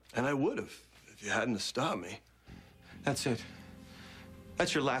him! And I would have, if you hadn't have stopped me. That's it.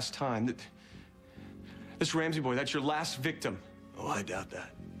 That's your last time. This Ramsey boy, that's your last victim. Oh, I doubt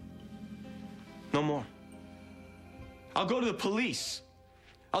that. No more. I'll go to the police.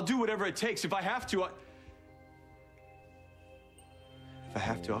 I'll do whatever it takes. If I have to, If I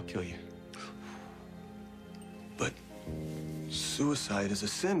have to, I'll kill you. But suicide is a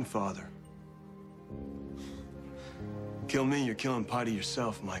sin, Father. Kill me, you're killing part of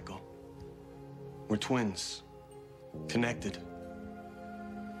yourself, Michael. We're twins. Connected.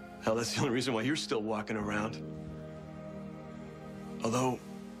 Hell, that's the only reason why you're still walking around. Although,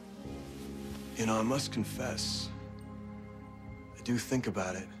 you know, I must confess, I do think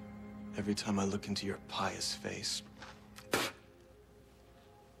about it every time I look into your pious face.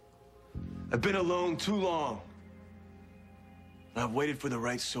 I've been alone too long. And I've waited for the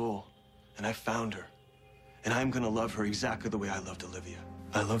right soul, and I found her. And I'm gonna love her exactly the way I loved Olivia.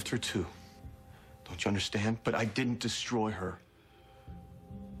 I loved her too. Don't you understand? But I didn't destroy her.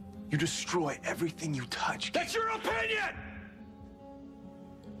 You destroy everything you touch. That's your opinion!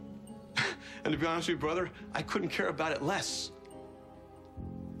 And to be honest with you, brother, I couldn't care about it less.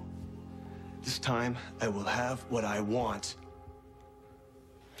 This time, I will have what I want.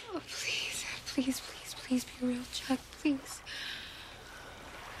 Oh, please, please, please, please be real, Chuck, please.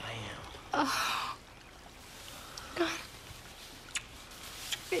 I am. Oh. God.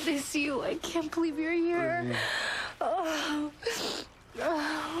 It is you. I can't believe you're here. Oh.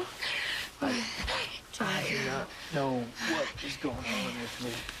 Oh. I do not know what is going on with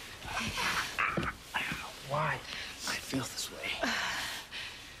me. Why I feel this way.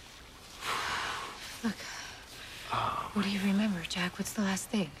 Look. What do you remember, Jack? What's the last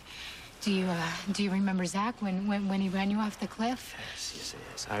thing? Do you remember Zach when he ran you off the cliff?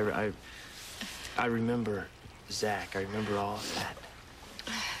 Yes. I remember Zach. I remember all of that.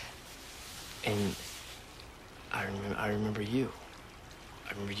 And I remember you.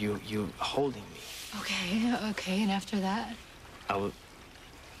 I remember you holding me. Okay, and after that? I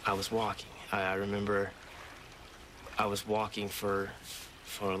was walking. I remember I was walking for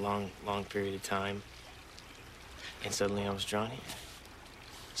a long period of time. And suddenly I was drawn here.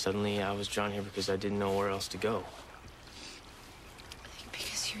 Suddenly I was drawn here because I didn't know where else to go.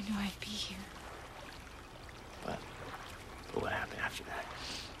 Because you knew I'd be here. But what happened after that?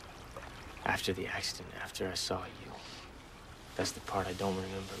 After the accident, after I saw you. That's the part I don't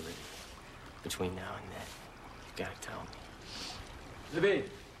remember, Libby. Between now and then. You gotta tell me. Libby!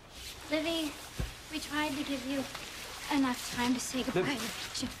 Livy, we tried to give you enough time to say goodbye. Livy.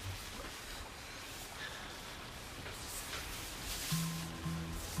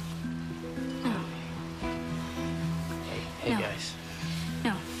 Hey, No. guys.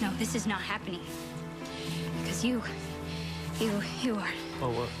 No, this is not happening. Because you are.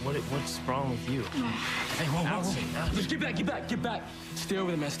 Well, what's wrong with you? Hey, whoa. Just get back. Stay over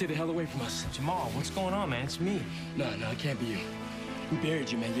there, man. Stay the hell away from us. Jamal, what's going on, man? It's me. No, it can't be you. We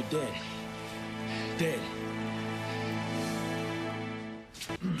buried you, man. You're dead. Dead.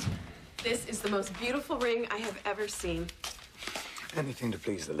 This is the most beautiful ring I have ever seen. Anything to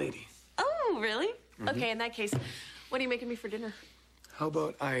please the lady. Oh, really? Okay, in that case, what are you making me for dinner? How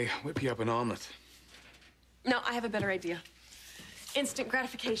about I whip you up an omelet? No, I have a better idea. Instant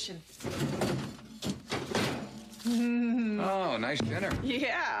gratification. Oh, nice dinner.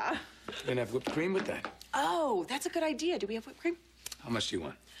 Yeah. You gonna have whipped cream with that? Oh, that's a good idea. Do we have whipped cream? How much do you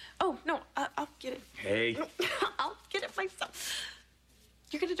want? Oh, no, I'll get it. Hey. I'll get it myself.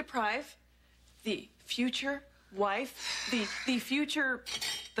 You're gonna deprive the future wife, the future,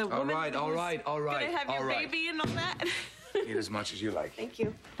 the All woman right, who's all right. gonna have your all right. baby and all that. Eat as much as you like. Thank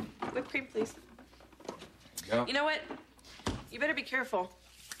you. Whipped cream, please. Go. You know what? You better be careful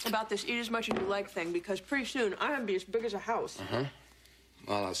about this eat as much as you like thing, because pretty soon I'm gonna be as big as a house. Uh-huh.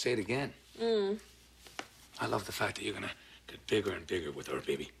 Well, I'll say it again. I love the fact that you're gonna get bigger and bigger with our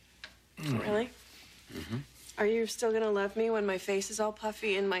baby. Really? Mm-hmm. Are you still gonna love me when my face is all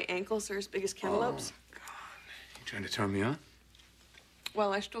puffy and my ankles are as big as cantaloupes? You trying to turn me on?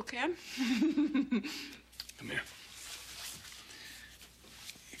 Well, I still can. Come here.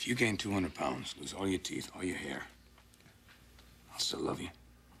 If you gain 200 pounds, lose all your teeth, all your hair, I'll still love you.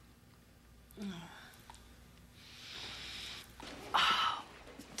 Oh,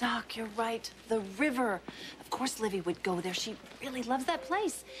 Doc, you're right. The river. Of course Livy would go there. She really loves that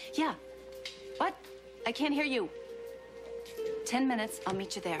place. Yeah. What? I can't hear you. 10 minutes. I'll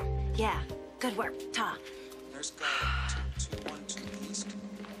meet you there. Yeah. Good work. Ta. Nurse Goddard to 212 East.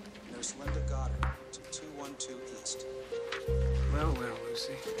 Nurse Linda Goddard to 212 East. Well, well,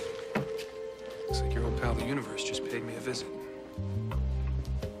 Lucy. Looks like your old pal, the universe, just paid me a visit.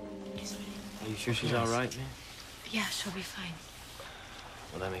 Are you sure she's all right, man? Yeah, she'll be fine.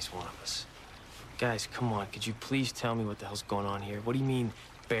 Well, that makes one of us. Guys, come on. Could you please tell me what the hell's going on here? What do you mean,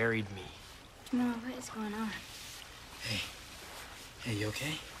 buried me? Jamal, what is going on? Hey. Hey, you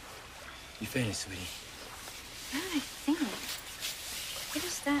okay? You fainted, sweetie. Why would I think? What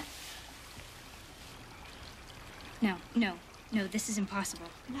is that? No, this is impossible.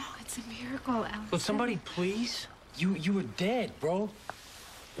 No, it's a miracle, Alice. Will somebody please? You were dead, bro.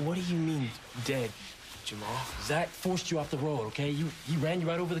 What do you mean, dead, Jamal? Zach forced you off the road, okay? He ran you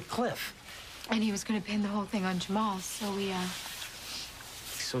right over the cliff. And he was gonna pin the whole thing on Jamal, so we,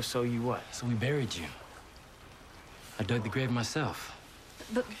 So you what? So we buried you. I dug the grave myself.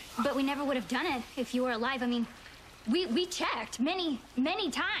 But we never would have done it if you were alive. I mean, we checked many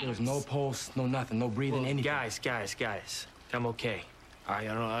times. There was no pulse, no nothing, no breathing, anything. Guys. I'm okay. I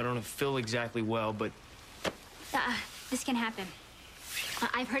don't feel exactly well, but This can happen.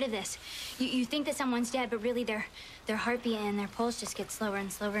 I've heard of this. You think that someone's dead, but really their heartbeat and their pulse just gets slower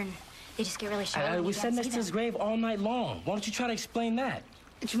and slower, and they just get really shallow. We sat next to his grave all night long. Why don't you try to explain that?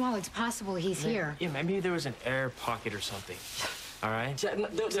 Jamal, it's possible he's here. Yeah, maybe there was an air pocket or something. All right? Jack, I'm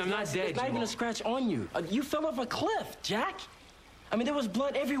not dead, Jamal. not even a scratch on you. You fell off a cliff, Jack. I mean, there was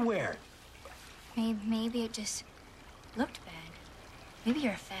blood everywhere. Maybe it just looked bad. Maybe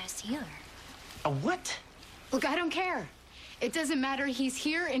you're a fast healer. A what? Look, I don't care. It doesn't matter. He's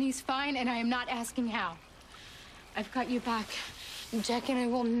here and he's fine, and I am not asking how. I've got you back, Jack, and I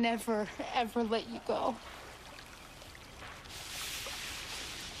will never, ever let you go.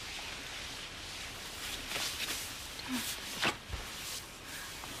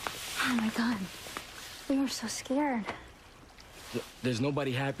 Oh my God. We were so scared. There's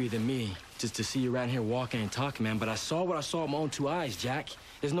nobody happier than me just to see you around here walking and talking, man. But I saw what I saw with my own 2 eyes, Jack.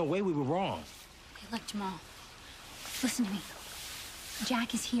 There's no way we were wrong. Hey, look, Jamal. Listen to me.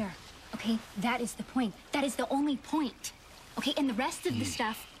 Jack is here, okay? That is the point. That is the only point. Okay, and the rest of the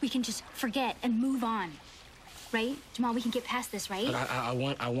stuff we can just forget and move on. Right? Jamal, we can get past this, right? Look, I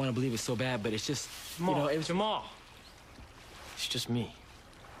want to believe it so bad, but it's just, Jamal, you know, it was... Jamal. It's just me.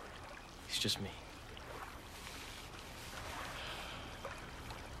 It's just me.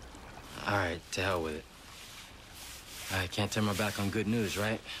 All right, to hell with it. I can't turn my back on good news,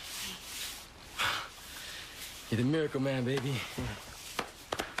 right? You're the miracle man, baby.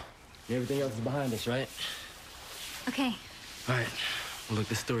 Everything else is behind us, right? Okay. All right. Well, look,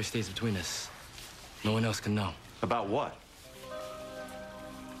 this story stays between us. No one else can know. About what?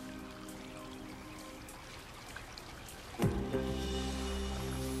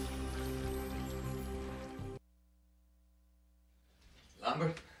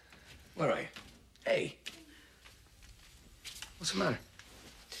 Lambert? Where are you? Hey. What's the matter?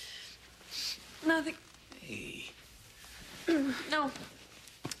 Nothing. Hey. No.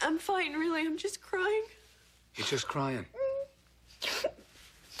 I'm fine, really. I'm just crying. You're just crying.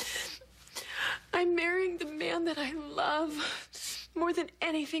 I'm marrying the man that I love more than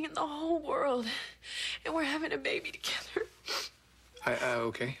anything in the whole world. And we're having a baby together.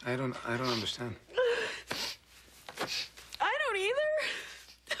 Okay. I don't understand. I don't either.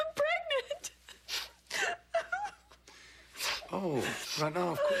 I'm pregnant. Oh, right now,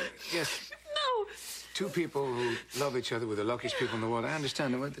 of course. Yes. No. two people who love each other with the luckiest people in the world. I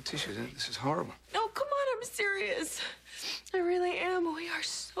understand the tissues. This is horrible. No, come on, I'm serious. I really am. We are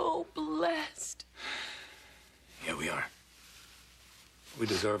so blessed. Yeah, we are. We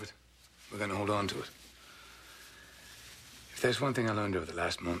deserve it. We're gonna hold on to it. If there's one thing I learned over the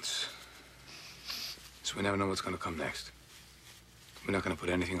last months, it's we never know what's gonna come next. We're not gonna put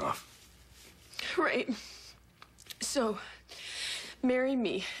anything off. Right. So, marry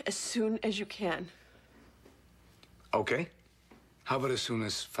me as soon as you can. Okay. How about as soon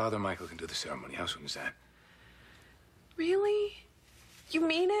as Father Michael can do the ceremony? How soon is that? Really? You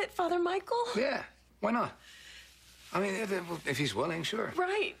mean it, Father Michael? Yeah. Why not? I mean, if he's willing, sure.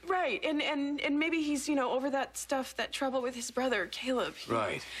 Right, right. And maybe he's, you know, over that stuff, that trouble with his brother, Caleb.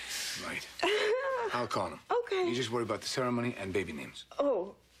 Right, right. I'll call him. Okay. You just worry about the ceremony and baby names.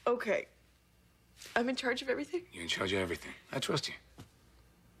 Oh, okay. I'm in charge of everything? You're in charge of everything. I trust you.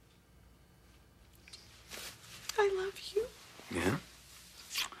 I love you. Yeah?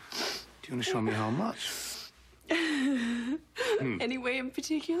 Do you want to show me how much? Any way in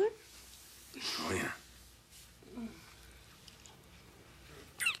particular? Oh, yeah.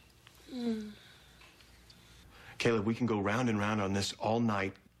 Caleb, we can go round and round on this all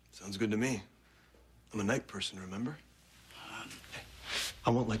night. Sounds good to me. I'm a night person, remember? I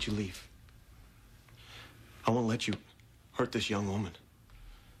won't let you leave. I won't let you hurt this young woman.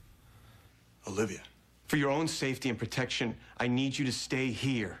 Olivia. For your own safety and protection, I need you to stay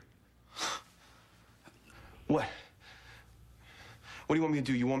here. What? What do you want me to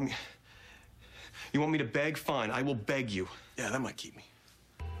do? You want me to beg? Fine, I will beg you. Yeah, that might keep me.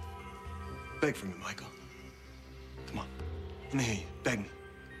 Beg for me, Michael. Come on. Let me hear you. Beg me.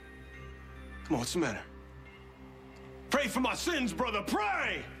 Come on, what's the matter? Pray for my sins, brother.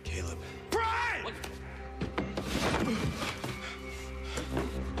 Pray! Caleb. Pray! What?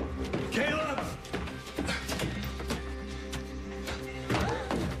 Caleb!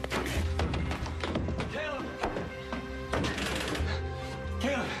 Caleb!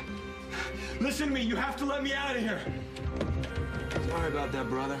 Caleb! Listen to me. You have to let me out of here. Sorry about that,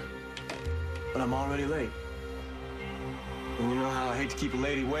 brother. But I'm already late. And you know how I hate to keep a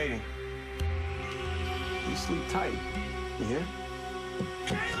lady waiting. You sleep tight. You hear?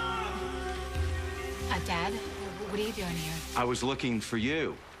 Dad, what are you doing here? I was looking for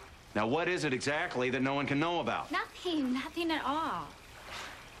you. Now, what is it exactly that no one can know about? Nothing at all.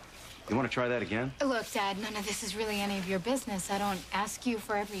 You want to try that again? Look, Dad, none of this is really any of your business. I don't ask you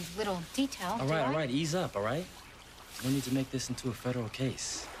for every little detail. All right, ease up, all right? No need to make this into a federal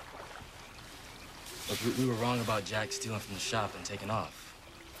case. Look, we were wrong about Jack stealing from the shop and taking off.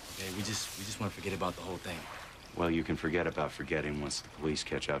 Okay, we just want to forget about the whole thing. Well, you can forget about forgetting once the police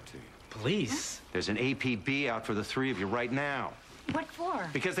catch up to you. Police? There's an APB out for the three of you right now. What for?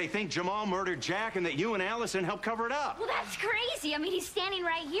 Because they think Jamal murdered Jack and that you and Allison helped cover it up. Well, that's crazy. I mean, he's standing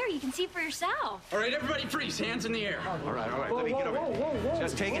right here. You can see for yourself. All right, everybody freeze. Hands in the air. All right. Let me get over.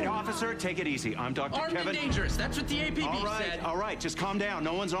 Just take it, officer. Take it easy. I'm Dr. Armed Kevin. and dangerous. That's what the APB said. All right. Just calm down.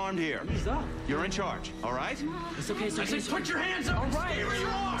 No one's armed here. Ease up. You're in charge. All right? It's okay. I said put your hands up. All right. Stay where you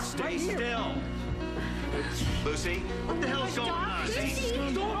are. Stay still. Lucy. What the hell's going on? Lucy.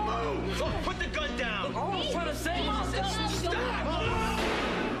 Don't move! Don't put the gun down! All I was trying to say is stop!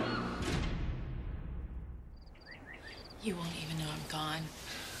 You won't even know I'm gone.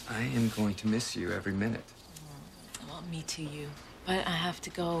 I am going to miss you every minute. Well, me too, you. But I have to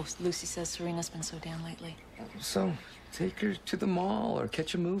go. Lucy says Serena's been so down lately. So, take her to the mall or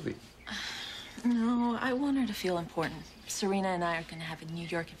catch a movie. No, I want her to feel important. Serena and I are going to have a New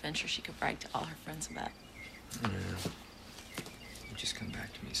York adventure she could brag to all her friends about. Yeah. You just come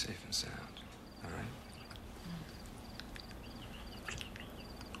back to me safe and sound, all right?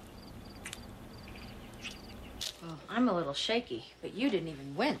 Well, I'm a little shaky, but you didn't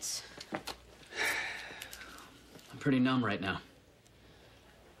even wince. I'm pretty numb right now.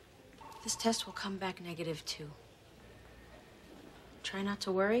 This test will come back negative, too. Try not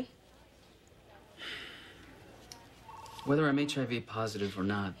to worry. Whether I'm HIV positive or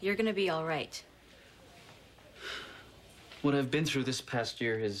not, You're gonna be all right. what I've been through this past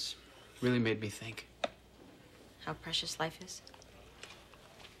year has really made me think. How precious life is.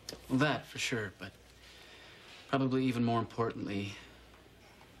 Well, that for sure, but probably even more importantly,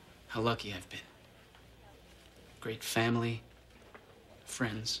 how lucky I've been. Great family,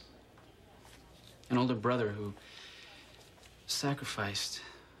 friends, an older brother who sacrificed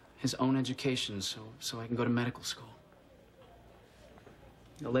his own education so I can go to medical school.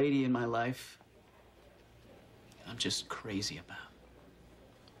 A lady in my life I'm just crazy about.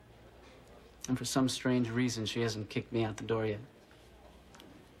 And for some strange reason, she hasn't kicked me out the door yet.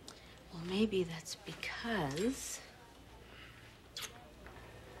 Well, Well, maybe that's because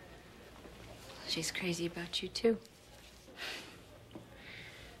she's crazy about you, too.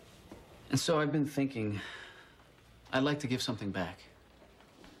 And so I've been thinking, I'd like to give something back.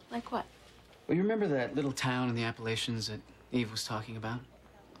 Like what? Well, you remember that little town in the Appalachians that Eve was talking about?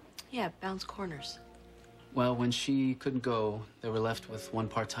 Yeah, Bounce Corners. Well, when she couldn't go, they were left with one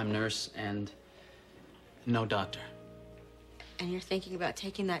part-time nurse and no doctor. And you're thinking about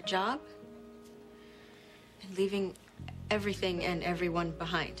taking that job? And leaving everything and everyone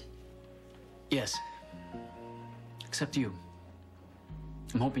behind? Yes. Except you.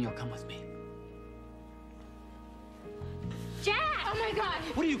 I'm hoping you'll come with me. Jack! Oh my God!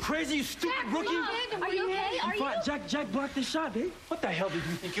 What are you, crazy, you stupid Jack, rookie? Look, are you okay? Are you? Jack blocked the shot, babe. What the hell did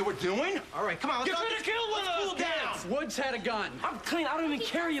you think you were doing? All right, come on, You're gonna kill one of us! Cool down. Woods had a gun. I'm clean. I don't even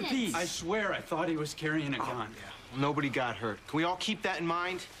carry a piece. I swear, I thought he was carrying a gun. Well, nobody got hurt. Can we all keep that in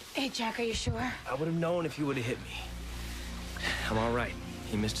mind? Hey, Jack, are you sure? I would have known if he would have hit me. I'm all right.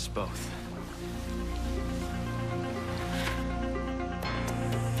 He missed us both.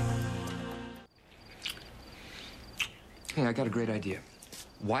 Hey, I got a great idea.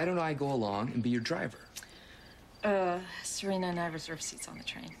 Why don't I go along and be your driver? Serena and I reserved seats on the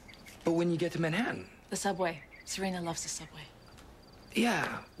train. But when you get to Manhattan? The subway. Serena loves the subway.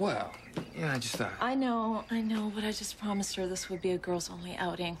 Yeah, well, yeah, I just thought. I know, but I just promised her this would be a girls-only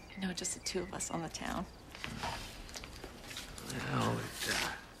outing. You know, just the two of us on the town. Well, it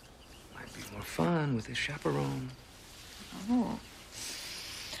might be more fun with a chaperone. Oh.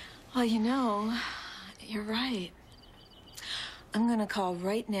 Well, you know, you're right. I'm gonna call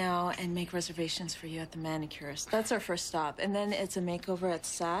right now and make reservations for you at the manicurist. That's our first stop. And then it's a makeover at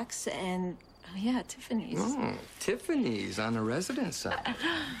Saks and, oh yeah, Tiffany's. Oh, Tiffany's on the residence side.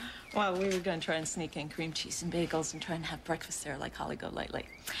 Well, we were gonna try and sneak in cream cheese and bagels and try and have breakfast there like Holly Golightly.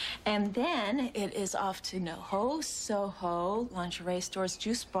 And then it is off to NoHo, Soho, lingerie stores,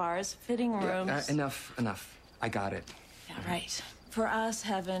 juice bars, fitting rooms. Yeah, enough. I got it. Yeah, right. For us,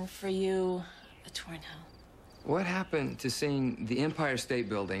 heaven. For you, a torn hell. What happened to seeing the Empire State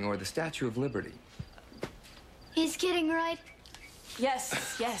Building or the Statue of Liberty? He's kidding, right?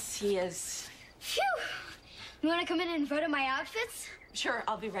 Yes, he is. Phew! You want to come in and vote on my outfits? Sure,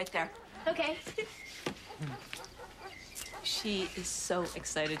 I'll be right there. Okay. She is so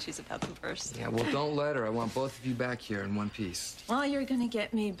excited she's about to burst. Yeah, well, don't let her. I want both of you back here in one piece. Well, you're gonna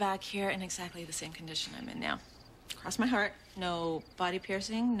get me back here in exactly the same condition I'm in now. Cross my heart, no body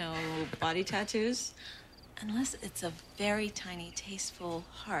piercing, no body tattoos. Unless it's a very tiny, tasteful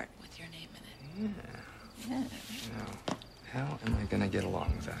heart with your name in it. Yeah. Now, how am I gonna get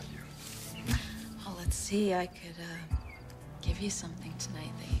along without you? Well, let's see. I could give you something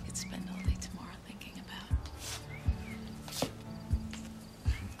tonight that you could spend all day tomorrow thinking about.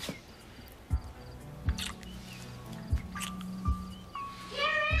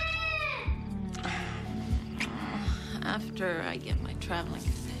 After I get my traveling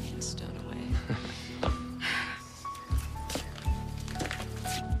companion stowed away.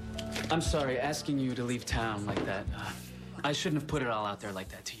 I'm sorry, asking you to leave town like that. I shouldn't have put it all out there like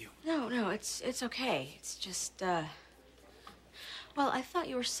that to you. No, it's okay. It's just, well, I thought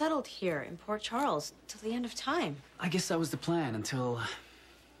you were settled here in Port Charles till the end of time. I guess that was the plan until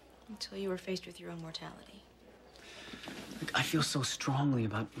Until you were faced with your own mortality. Look, I feel so strongly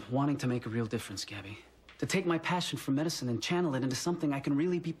about wanting to make a real difference, Gabby. To take my passion for medicine and channel it into something I can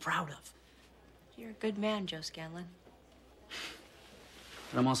really be proud of. You're a good man, Joe Scanlon.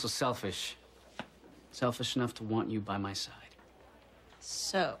 But I'm also selfish. Selfish enough to want you by my side.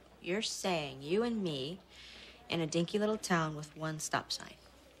 So, you're saying you and me in a dinky little town with one stop sign.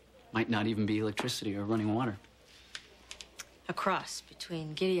 Might not even be electricity or running water. A cross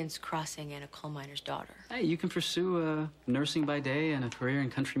between Gideon's Crossing and a coal miner's daughter. Hey, you can pursue nursing by day and a career in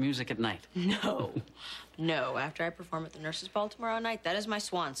country music at night. No. No, after I perform at the Nurses' Ball tomorrow night, that is my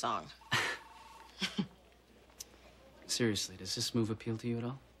swan song. Seriously, does this move appeal to you at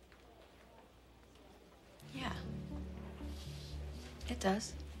all? Yeah. It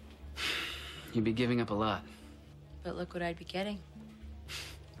does. You'd be giving up a lot. But look what I'd be getting.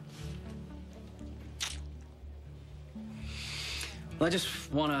 Well, I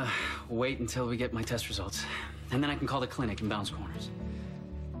just want to wait until we get my test results. And then I can call the clinic in Bounce Corners.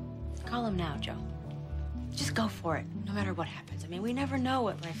 Call him now, Joe. Just go for it, no matter what happens. I mean, we never know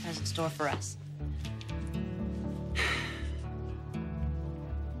what life has in store for us.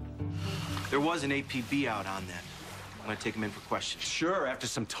 There was an APB out on them. I'm gonna take him in for questions. Sure, after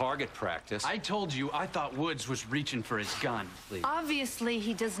some target practice. I told you I thought Woods was reaching for his gun. Please. Obviously,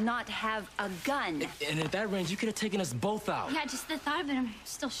 he does not have a gun. And at that range, you could have taken us both out. Yeah, just the thought of it, I'm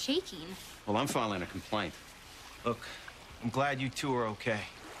still shaking. Well, I'm filing a complaint. Look, I'm glad you two are okay.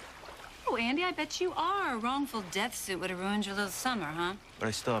 Oh, Andy, I bet you are. A wrongful death suit would have ruined your little summer, huh? But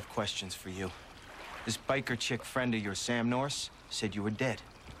I still have questions for you. This biker chick friend of yours, Sam Norse, said you were dead.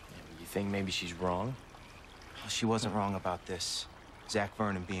 You think maybe she's wrong? Well, she wasn't wrong about this. Zach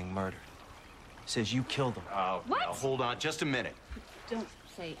Vernon being murdered. Says you killed him. Oh, What? now, hold on just a minute. Don't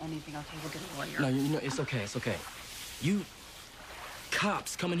say anything, okay? We'll get a lawyer. No, you know, it's okay, it's okay. You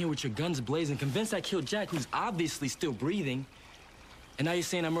cops come in here with your guns blazing, convinced I killed Jack, who's obviously still breathing, and now you're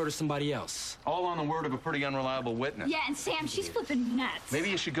saying I murdered somebody else. All on the word of a pretty unreliable witness. Yeah, and Sam, she's flipping nuts. Maybe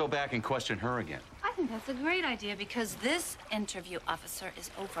you should go back and question her again. I think that's a great idea because this interview, officer, is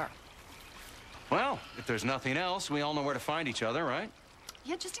over. Well, if there's nothing else, we all know where to find each other, right?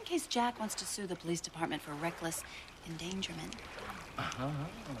 Yeah, just in case Jack wants to sue the police department for reckless endangerment.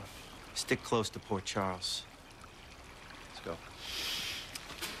 Stick close to Port Charles. Let's go.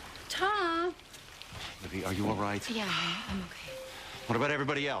 Tom! Libby, are you all right? Yeah, I'm okay. What about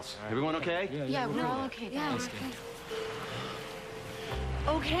everybody else? Everyone okay? Yeah, we're all okay, guys.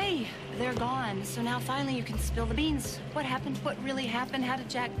 Okay, they're gone. So now finally you can spill the beans. What happened? What really happened? How did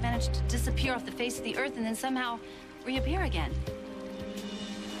Jack manage to disappear off the face of the earth and then somehow reappear again?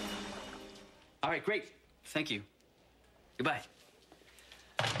 All right, great. Thank you. Goodbye.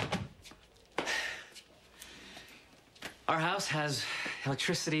 Our house has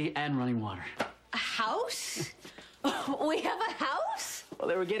electricity and running water. A house? We have a house? Well,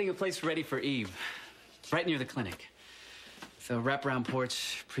 they were getting a place ready for Eve, right near the clinic. The wraparound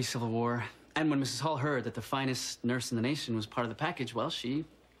porch, pre-Civil War. And when Mrs. Hall heard that the finest nurse in the nation was part of the package, well, she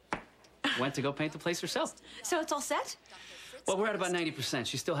went to go paint the place herself. So it's all set? Well, we're at about 90%.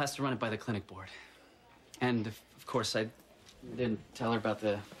 She still has to run it by the clinic board. And, of course, I didn't tell her about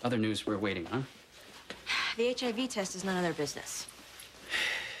the other news we're waiting on. The HIV test is none of their business.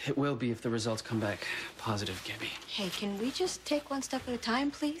 It will be if the results come back positive, Gabby. Hey, can we just take one step at a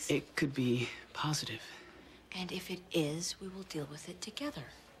time, please? It could be positive. And if it is, we will deal with it together.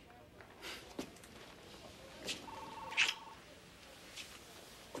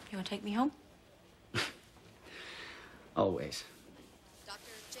 You want to take me home? Always. Dr.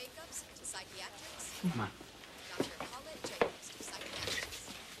 Jacobs to psychiatrics. Come on. Dr. Paulette Jacobs to psychiatrics.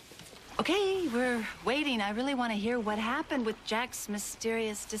 Okay, we're waiting. I really want to hear what happened with Jack's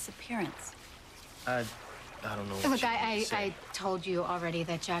mysterious disappearance. I don't know what Look, you I told you already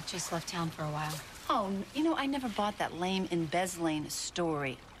that Jack just left town for a while. Oh, you know, I never bought that lame embezzling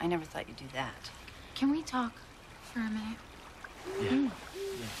story. I never thought you'd do that. Can we talk for a minute?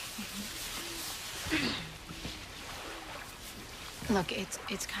 Look,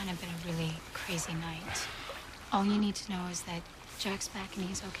 it's kind of been a really crazy night. All you need to know is that Jack's back and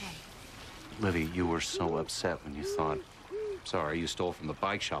he's okay. Livy, you were so upset when you thought, sorry, you stole from the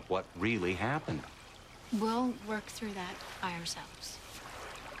bike shop. What really happened? We'll work through that by ourselves.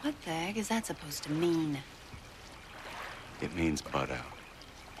 What the heck is that supposed to mean? It means butt out.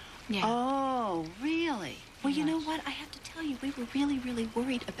 Yeah. Oh, really? Well, you know what? I have to tell you, we were really, really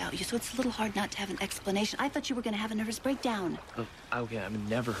worried about you, so it's a little hard not to have an explanation. I thought you were going to have a nervous breakdown. Look, I would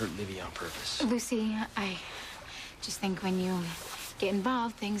never hurt Livy on purpose. Lucy, I just think when you get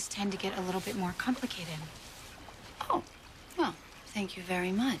involved, things tend to get a little bit more complicated. Oh, well, thank you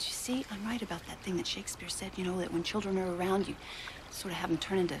very much. See, I'm right about that thing that Shakespeare said, you know, that when children are around, you sort of have them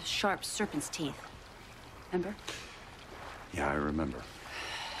turn into sharp serpent's teeth. Remember? Yeah, I remember.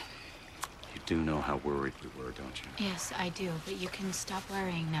 You do know how worried we were, don't you? Yes, I do, but you can stop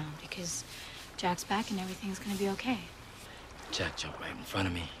worrying now because Jack's back and everything's gonna be okay. Jack jumped right in front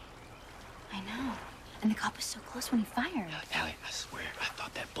of me. I know. And the cop was so close when he fired. Allie, I swear, I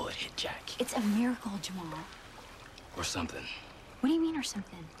thought that bullet hit Jack. It's a miracle, Jamal. Or something. What do you mean, or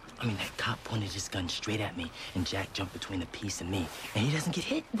something? I mean, that cop pointed his gun straight at me, and Jack jumped between the piece and me, and he doesn't get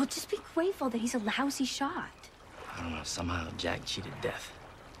hit. Well, just be grateful that he's a lousy shot. I don't know, somehow Jack cheated death.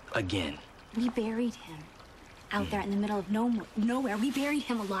 Again. We buried him. Out there in the middle of nowhere. We buried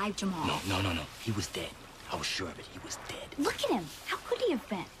him alive, Jamal. No. He was dead. I was sure of it. He was dead. Look at him. How could he have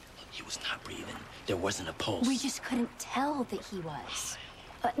been? He was not breathing. There wasn't a pulse. We just couldn't tell that he was.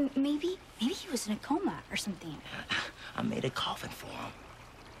 But maybe he was in a coma or something. I made a coffin for him.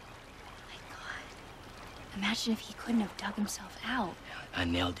 Imagine if he couldn't have dug himself out. I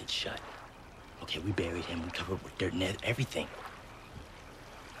nailed it shut. Okay, we buried him. We covered with dirt and everything.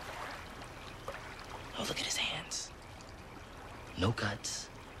 Oh, look at his hands. No cuts.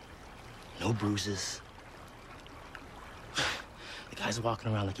 No bruises. Guy's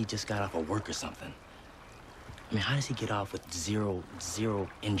walking around like he just got off of work or something. I mean, how does he get off with zero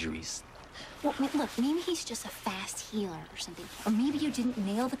injuries? Well, look, maybe he's just a fast healer or something. Or maybe you didn't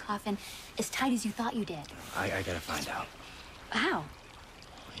nail the coffin as tight as you thought you did. I gotta find out. How?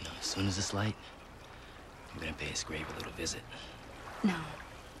 You know, as soon as it's light, I'm gonna pay his grave a little visit. No.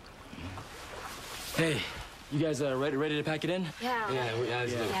 Hey, you guys ready to pack it in? Yeah. Yeah,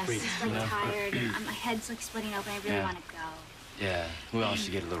 it's a little Yes, creepy, like you know? tired. And my head's like splitting open. I really Yeah. want to go. Yeah, we all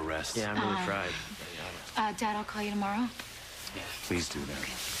should get a little rest. Yeah, I'm really fried. Dad, I'll call you tomorrow. Please do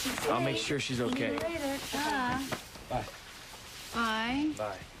that. I'll make sure she's okay. See you later. Bye. Bye.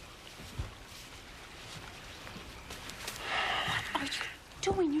 Bye. What are you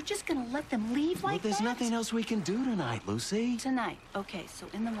doing? You're just gonna let them leave Well, like there's that? nothing else we can do tonight, Lucy. Tonight. Okay, so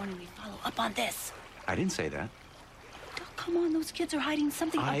in the morning we follow up on this. I didn't say that. Oh, come on, those kids are hiding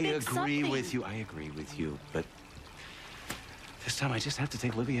something. I a big agree something. with you. I agree with you. But this time I just have to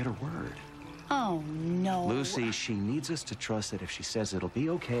take Livy at her word. Oh, no. Lucy, she needs us to trust that if she says it'll be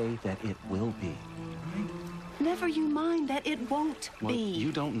okay, that it will be. Never you mind that it won't Well, be.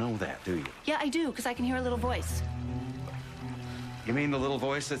 you don't know that, do you? Yeah, I do, because I can hear a little voice. You mean the little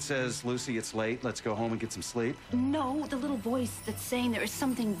voice that says, Lucy, it's late, let's go home and get some sleep? No, the little voice that's saying there is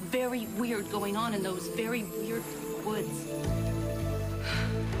something very weird going on in those very weird woods.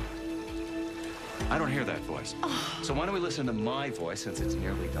 I don't hear that voice. So why don't we listen to my voice since it's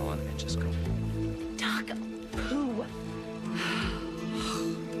nearly dawn and just go. Doc, poo.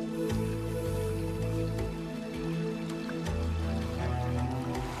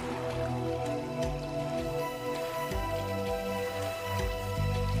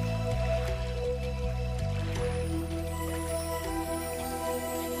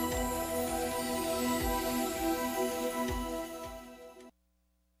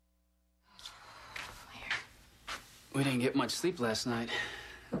 We didn't get much sleep last night.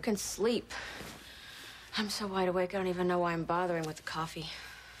 Who can sleep? I'm so wide awake, I don't even know why I'm bothering with the coffee.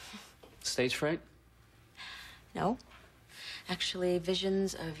 Stage fright? No. Actually,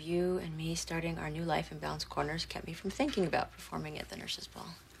 visions of you and me starting our new life in Bounce Corners kept me from thinking about performing at the nurses' ball.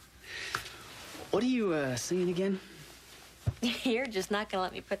 What are you singing again? You're just not gonna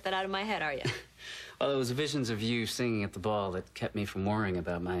let me put that out of my head, are you? Well, it was visions of you singing at the ball that kept me from worrying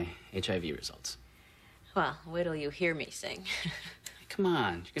about my HIV results. Well, wait till you hear me sing. Come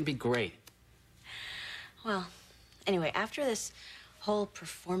on, you're gonna be great. Well, anyway, after this whole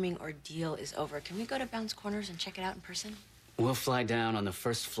performing ordeal is over, can we go to Bounce Corners and check it out in person? We'll fly down on the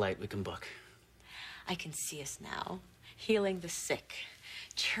first flight we can book. I can see us now, healing the sick,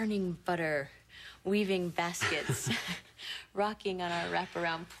 churning butter, weaving baskets, rocking on our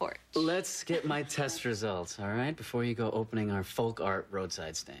wraparound porch. Let's get my test results, all right? Before you go opening our folk art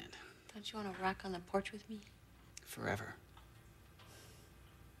roadside stand. Don't you want to rock on the porch with me? Forever.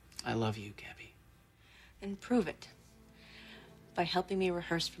 I love you, Gabby. And prove it by helping me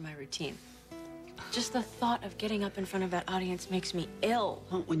rehearse for my routine. Just the thought of getting up in front of that audience makes me ill.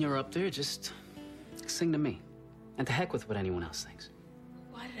 Well, when you're up there, just sing to me. And to heck with what anyone else thinks.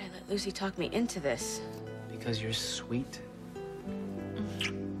 Why did I let Lucy talk me into this? Because you're sweet,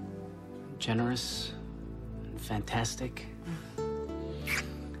 generous, and fantastic.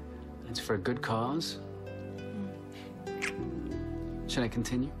 It's for a good cause. Should I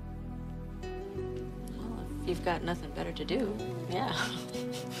continue? Well, if you've got nothing better to do, yeah.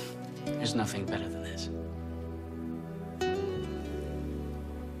 There's nothing better than this.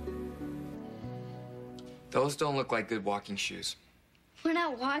 Those don't look like good walking shoes. We're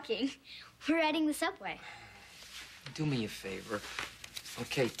not walking. We're riding the subway. Do me a favor.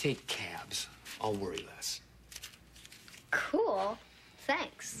 Okay, take cabs. I'll worry less. Cool.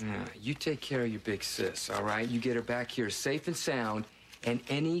 Thanks. Yeah, you take care of your big sis, all right? You get her back here safe and sound, and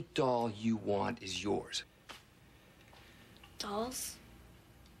any doll you want is yours. Dolls?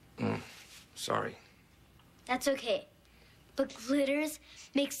 Sorry. That's okay. But Glitters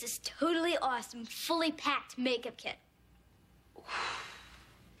makes this totally awesome, fully packed makeup kit.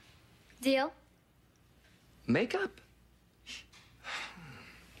 Deal? Makeup?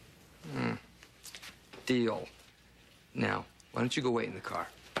 Deal. Now, why don't you go wait in the car?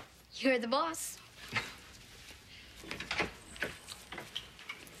 You're the boss.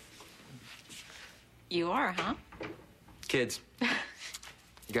 You are, huh? Kids, you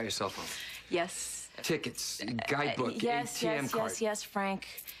got your cell phone. Yes. Tickets, guidebook, Yes, ATM card. yes, Frank.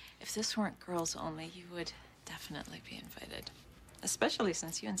 If this weren't girls only, you would definitely be invited. Especially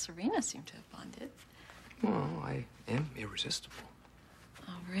since you and Serena seem to have bonded. Well, I am irresistible.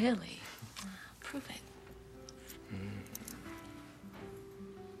 Oh, really? Prove it.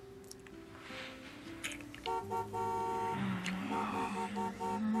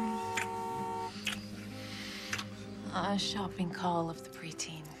 A shopping call of the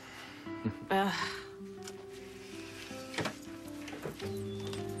preteen. Ugh.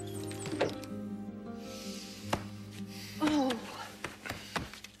 Oh.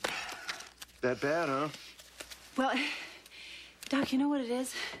 That bad, huh? Well, Doc, you know what it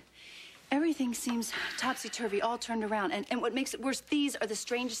is? Everything seems topsy-turvy, all turned around. And what makes it worse, these are the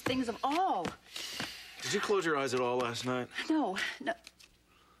strangest things of all. Did you close your eyes at all last night? No.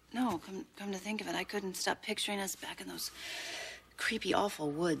 No, come to think of it, I couldn't stop picturing us back in those creepy, awful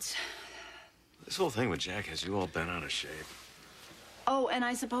woods. This whole thing with Jack has you all bent out of shape. Oh, and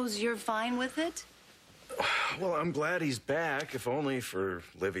I suppose you're fine with it? Well, I'm glad he's back, if only for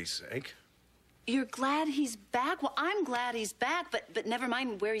Livy's sake. You're glad he's back? Well, I'm glad he's back, but never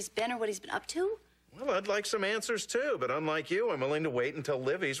mind where he's been or what he's been up to. Well, I'd like some answers, too, but unlike you, I'm willing to wait until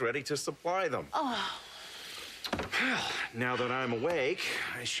Livy's ready to supply them. Oh. Well, now that I'm awake,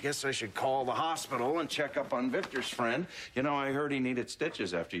 I guess I should call the hospital and check up on Victor's friend. You know, I heard he needed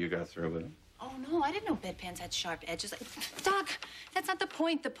stitches after you got through with him. Oh, no, I didn't know bedpans had sharp edges. Doc, that's not the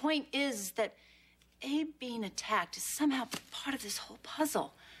point. The point is that Abe being attacked is somehow part of this whole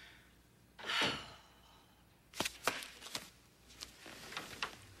puzzle.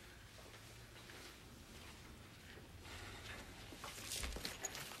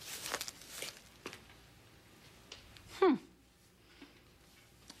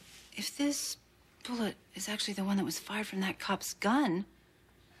 If this bullet is actually the one that was fired from that cop's gun,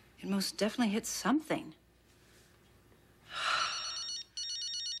 it most definitely hit something.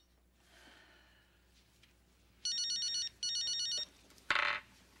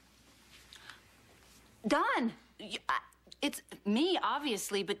 Don! It's me,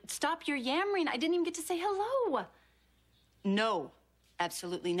 obviously, but stop your yammering. I didn't even get to say hello. No,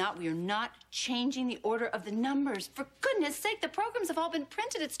 absolutely not. We are not changing the order of the numbers. For goodness sake, the programs have all been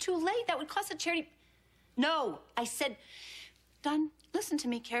printed. It's too late. That would cost a charity. No, I said, Don, listen to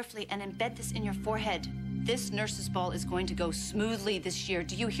me carefully and embed this in your forehead. This nurse's ball is going to go smoothly this year.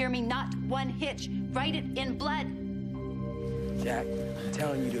 Do you hear me? Not one hitch. Write it in blood. Jack, I'm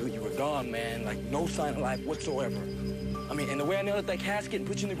telling you, dude, you were gone, man. Like, no sign of life whatsoever. I mean, and the way I nailed that casket and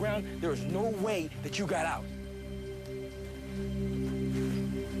put you in the ground, there is no way that you got out.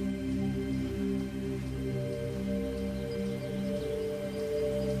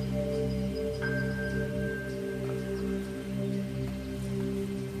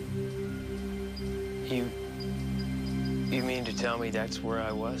 You mean to tell me that's where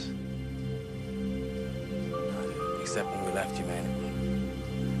I was? Except when we left you, man.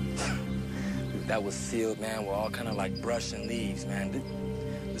 That was sealed, man, with all kind of like brush and leaves, man.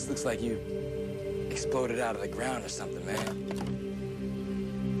 This looks like you exploded out of the ground or something, man.